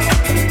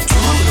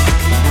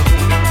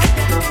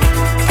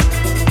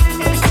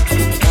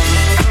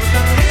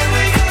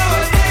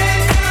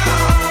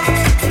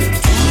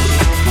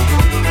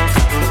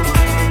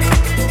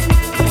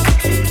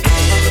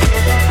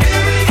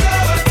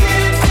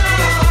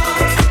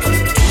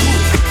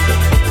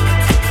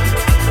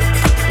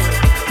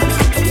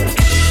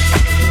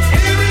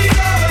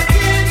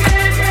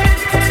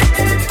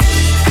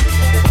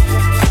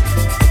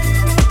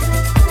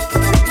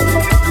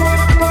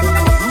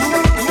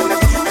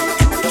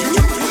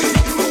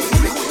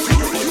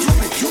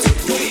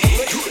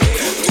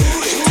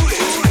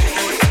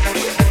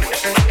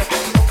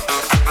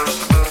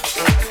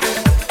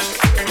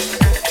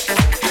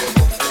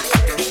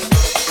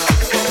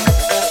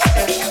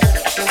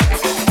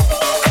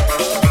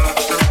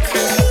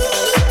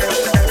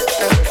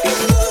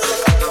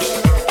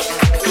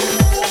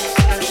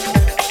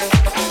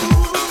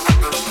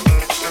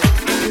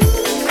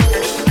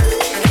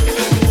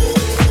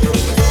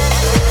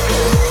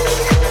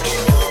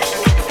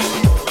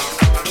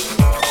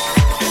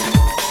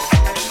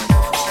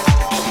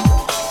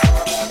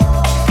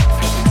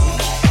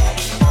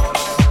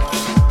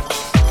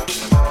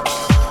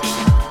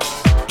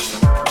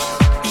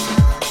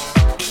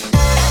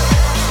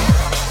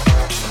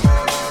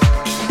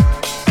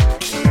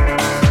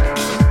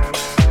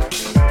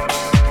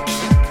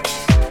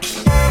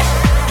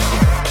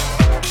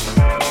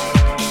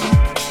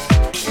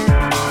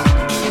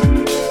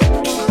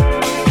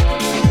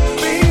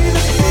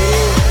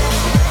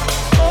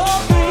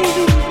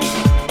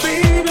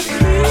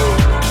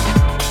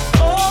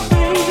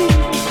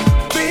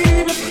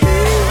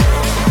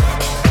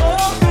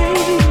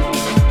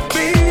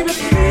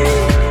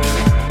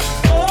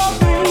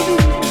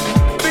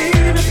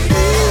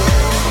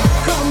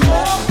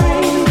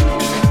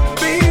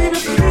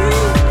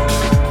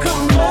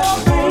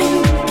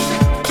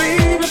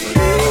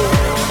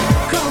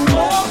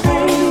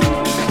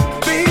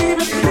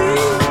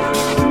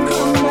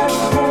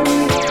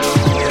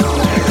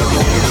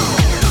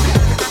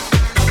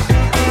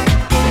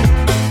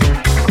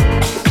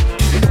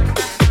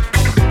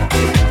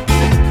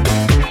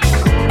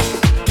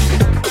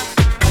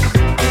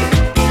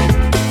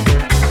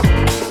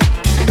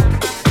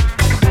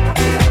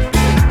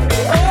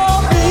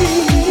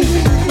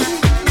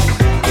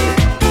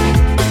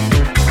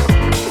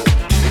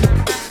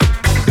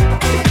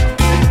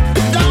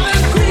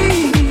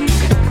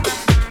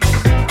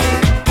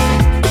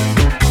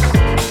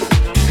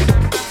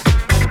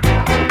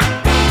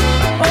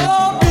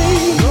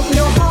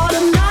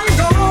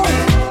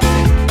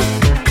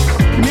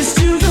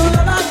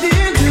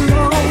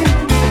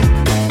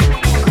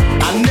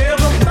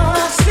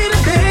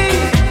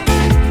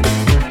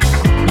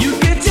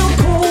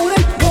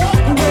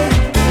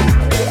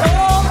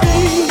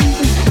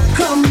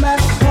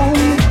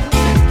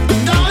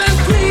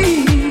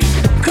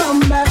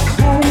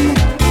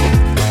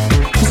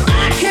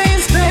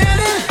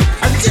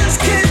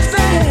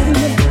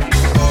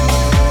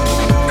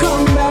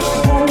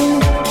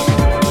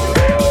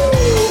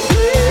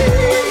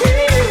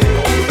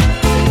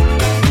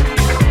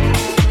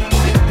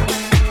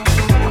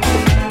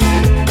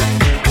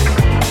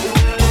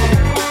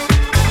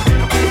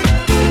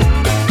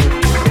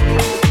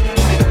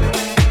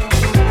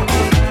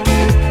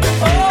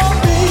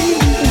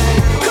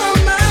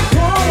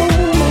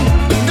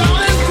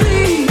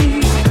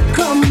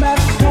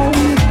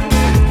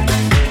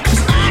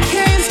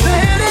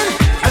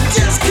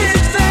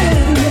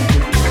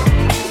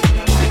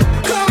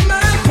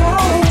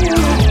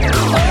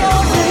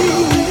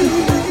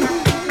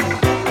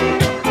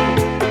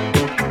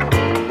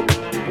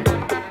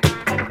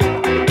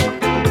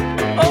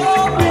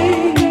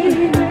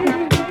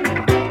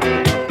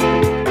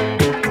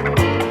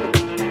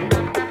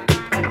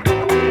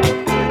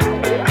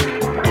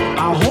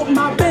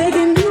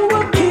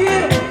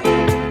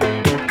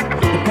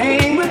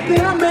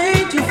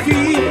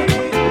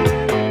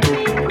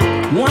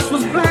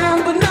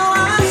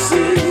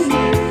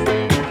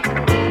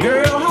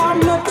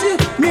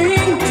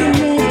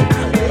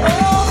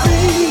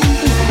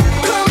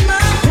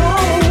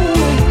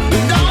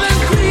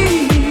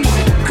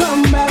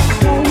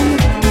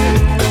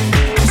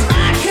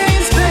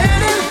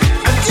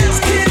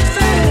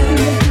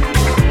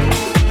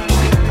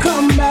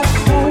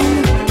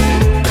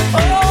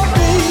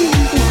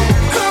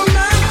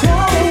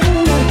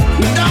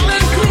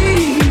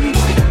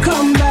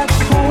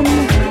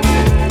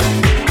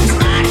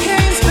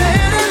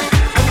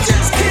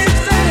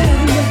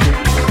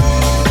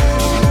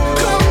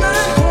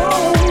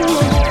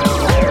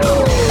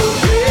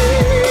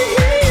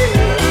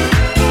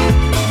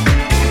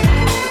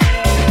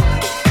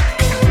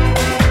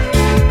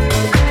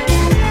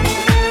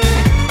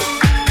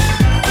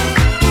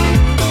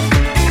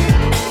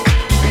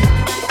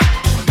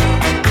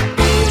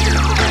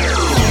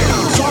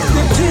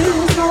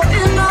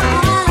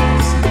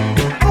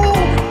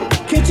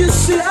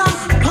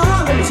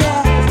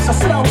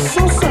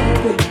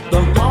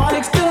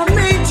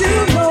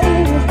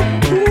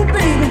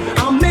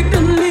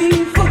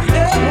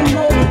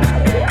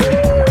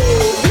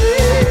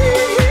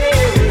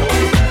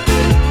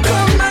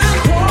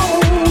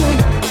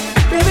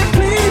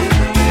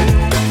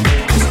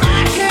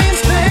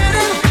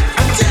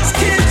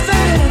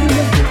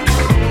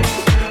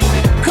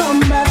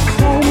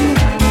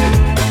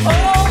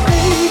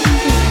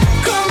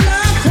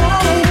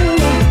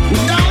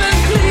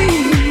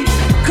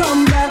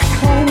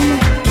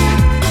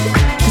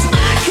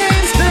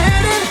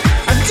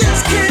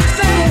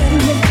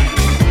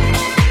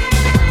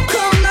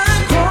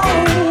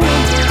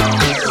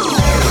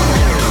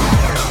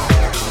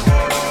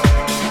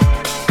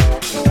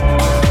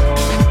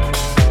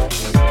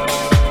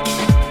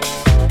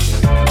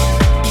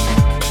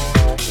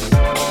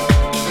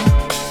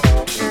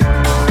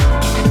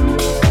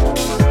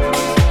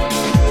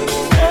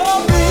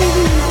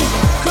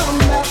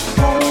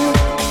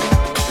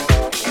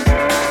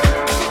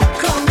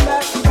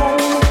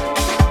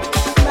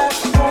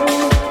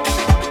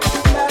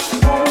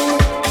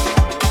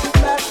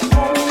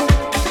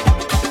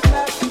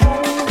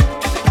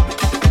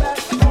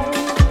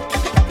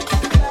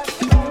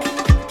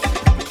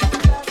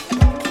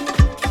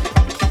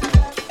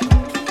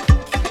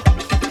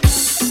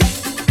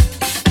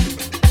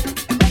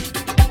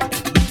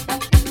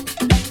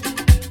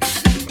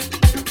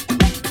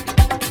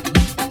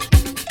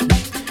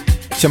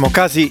 Siamo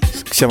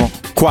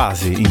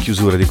quasi in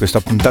chiusura di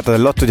questa puntata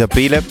dell'8 di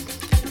aprile,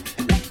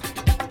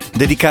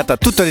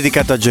 tutta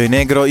dedicata a Joy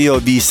Negro. Io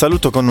vi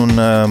saluto con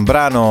un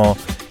brano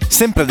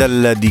sempre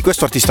di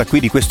questo artista qui,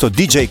 di questo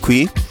DJ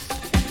qui.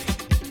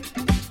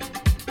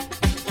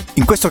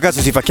 In questo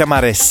caso si fa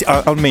chiamare,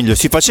 o meglio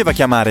si faceva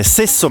chiamare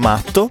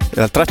Sessomatto,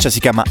 la traccia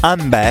si chiama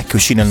I'm Back,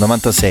 uscì nel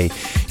 96.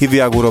 Io vi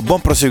auguro buon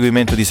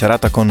proseguimento di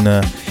serata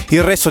con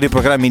il resto dei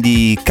programmi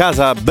di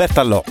Casa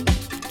Bertallò.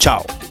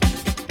 Ciao!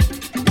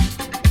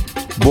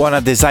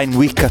 Buona Design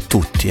Week a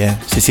tutti,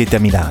 se siete a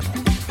Milano.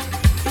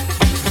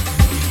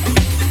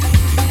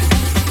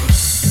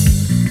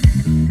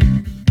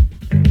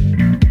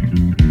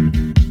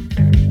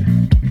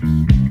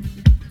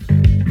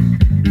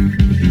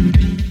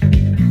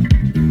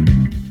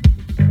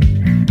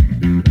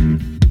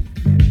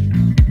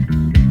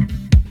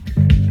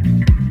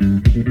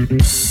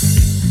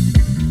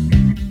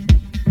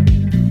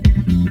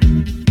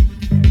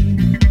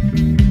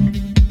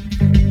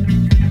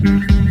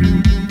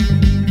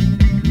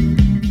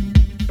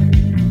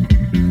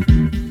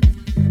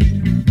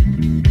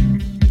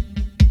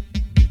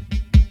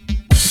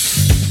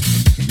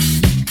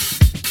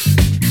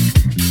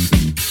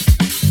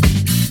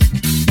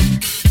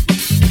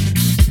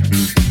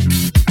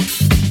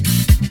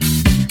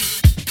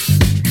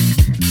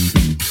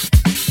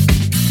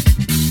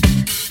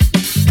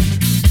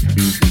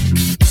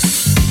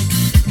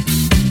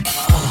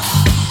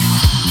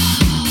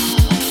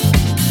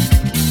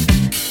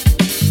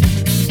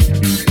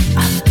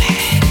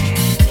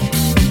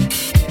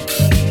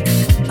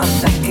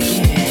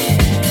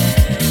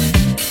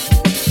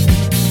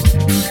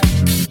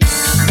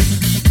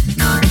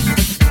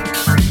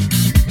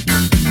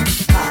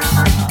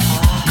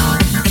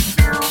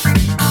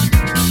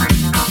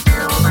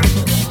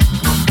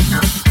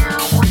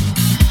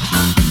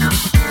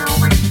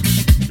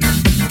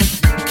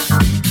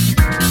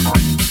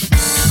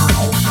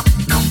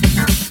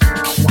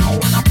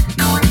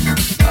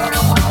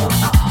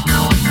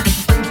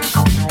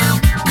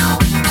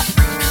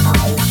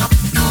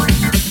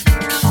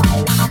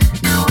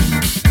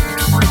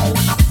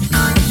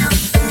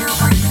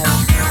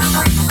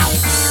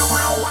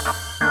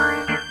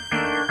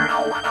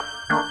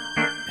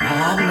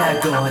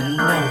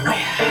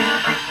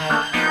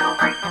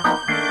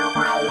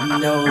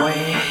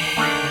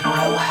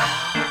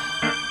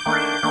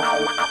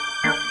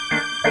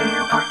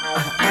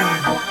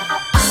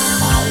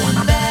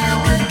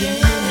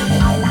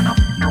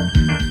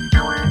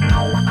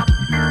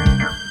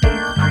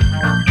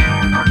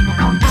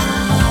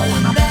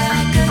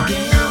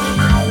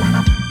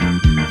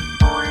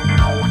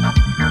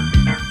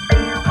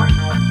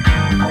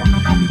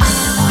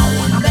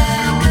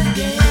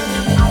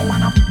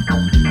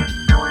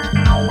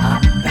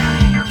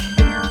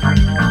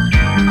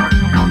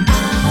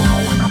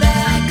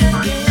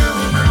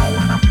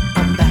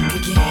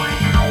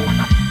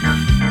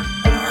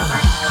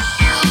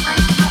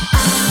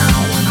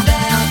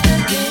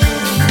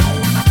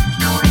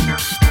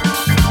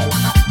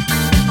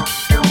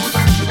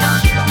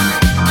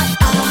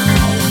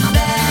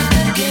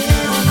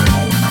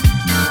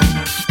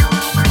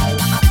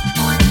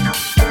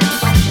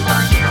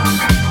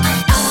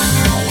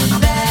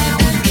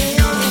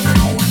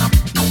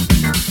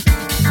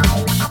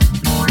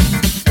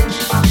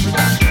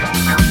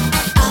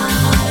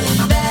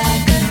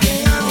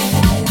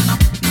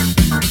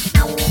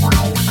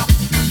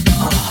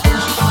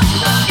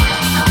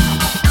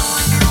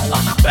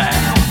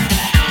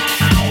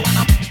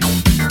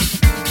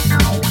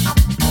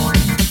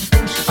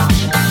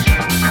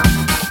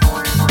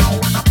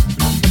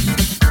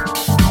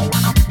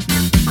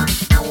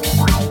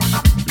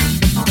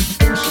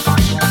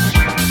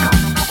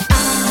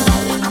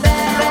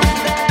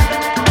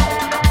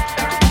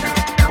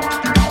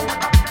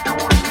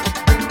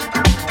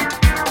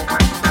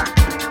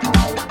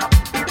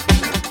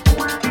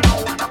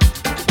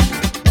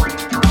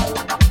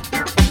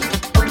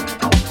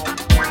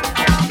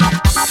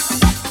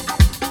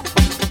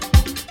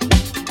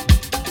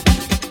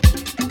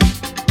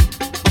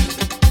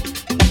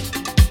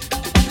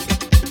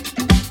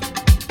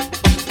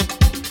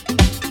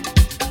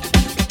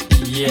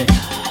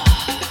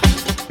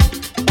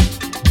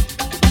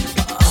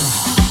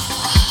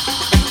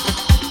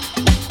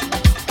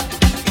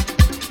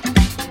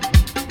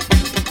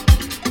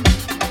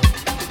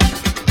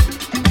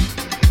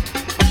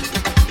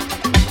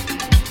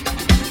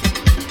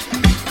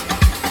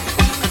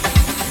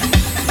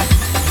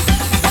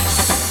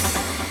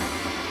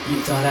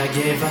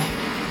 gave up.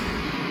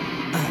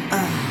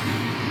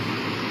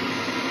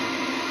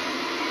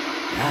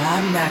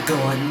 I'm not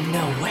going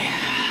nowhere.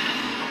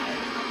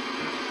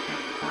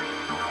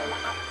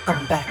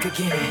 I'm back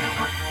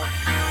again.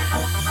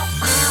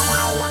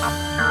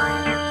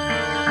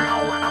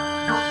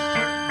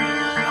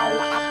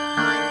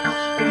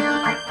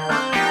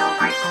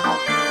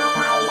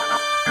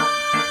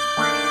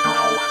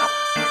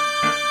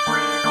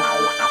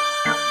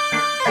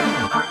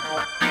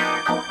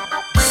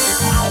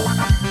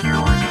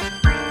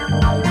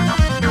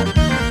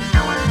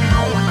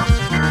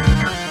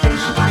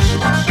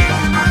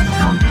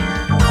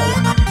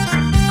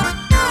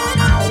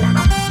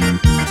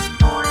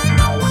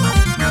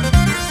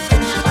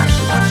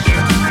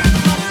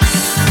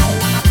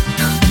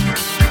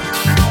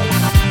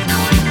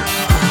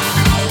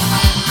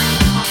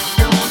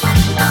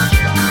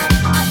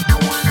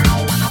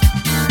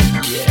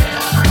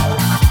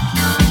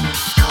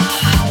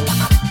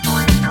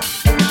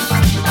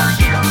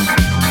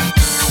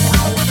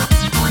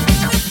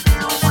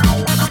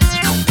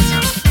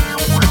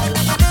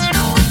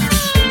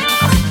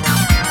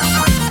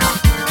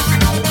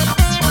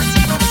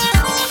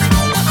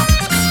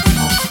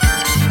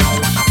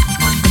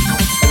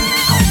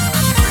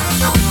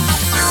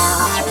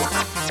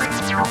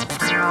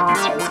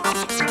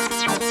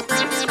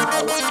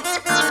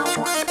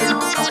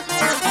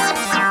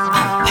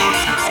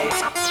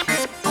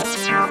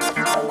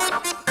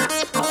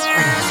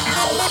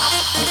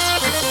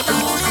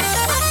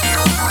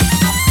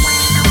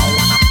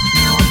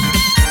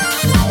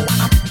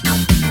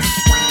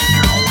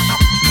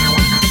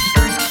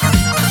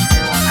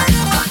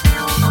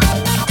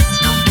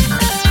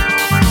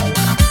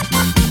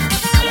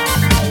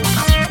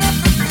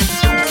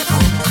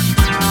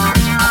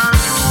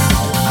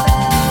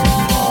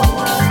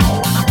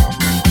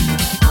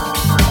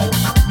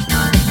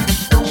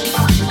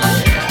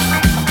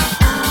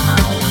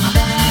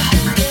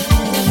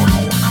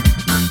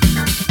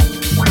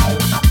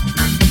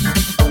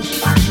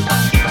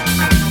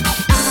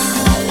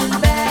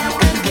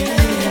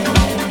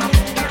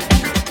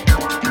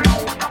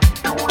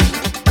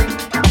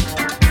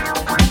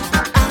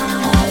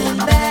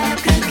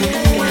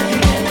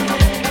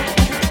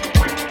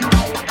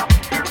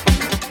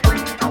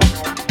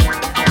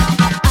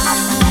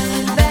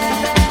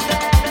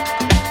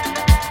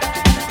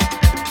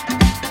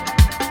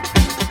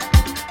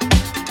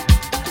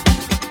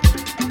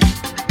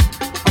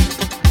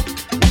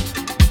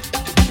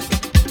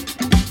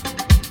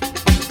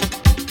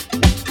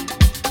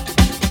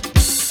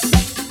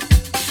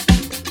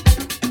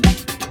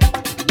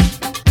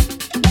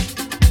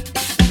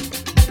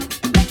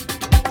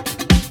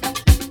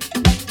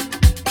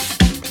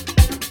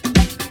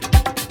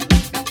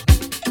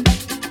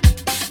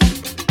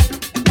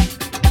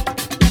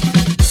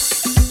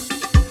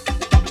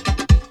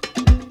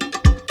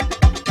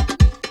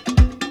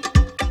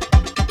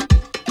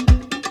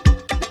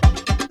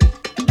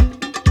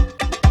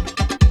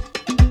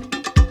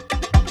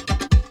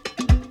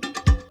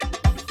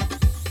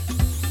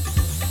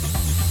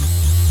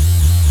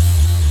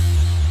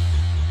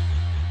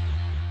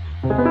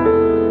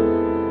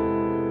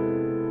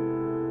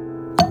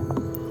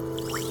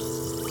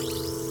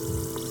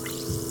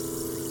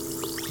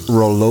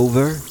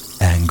 Rollover,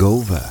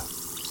 Hangover.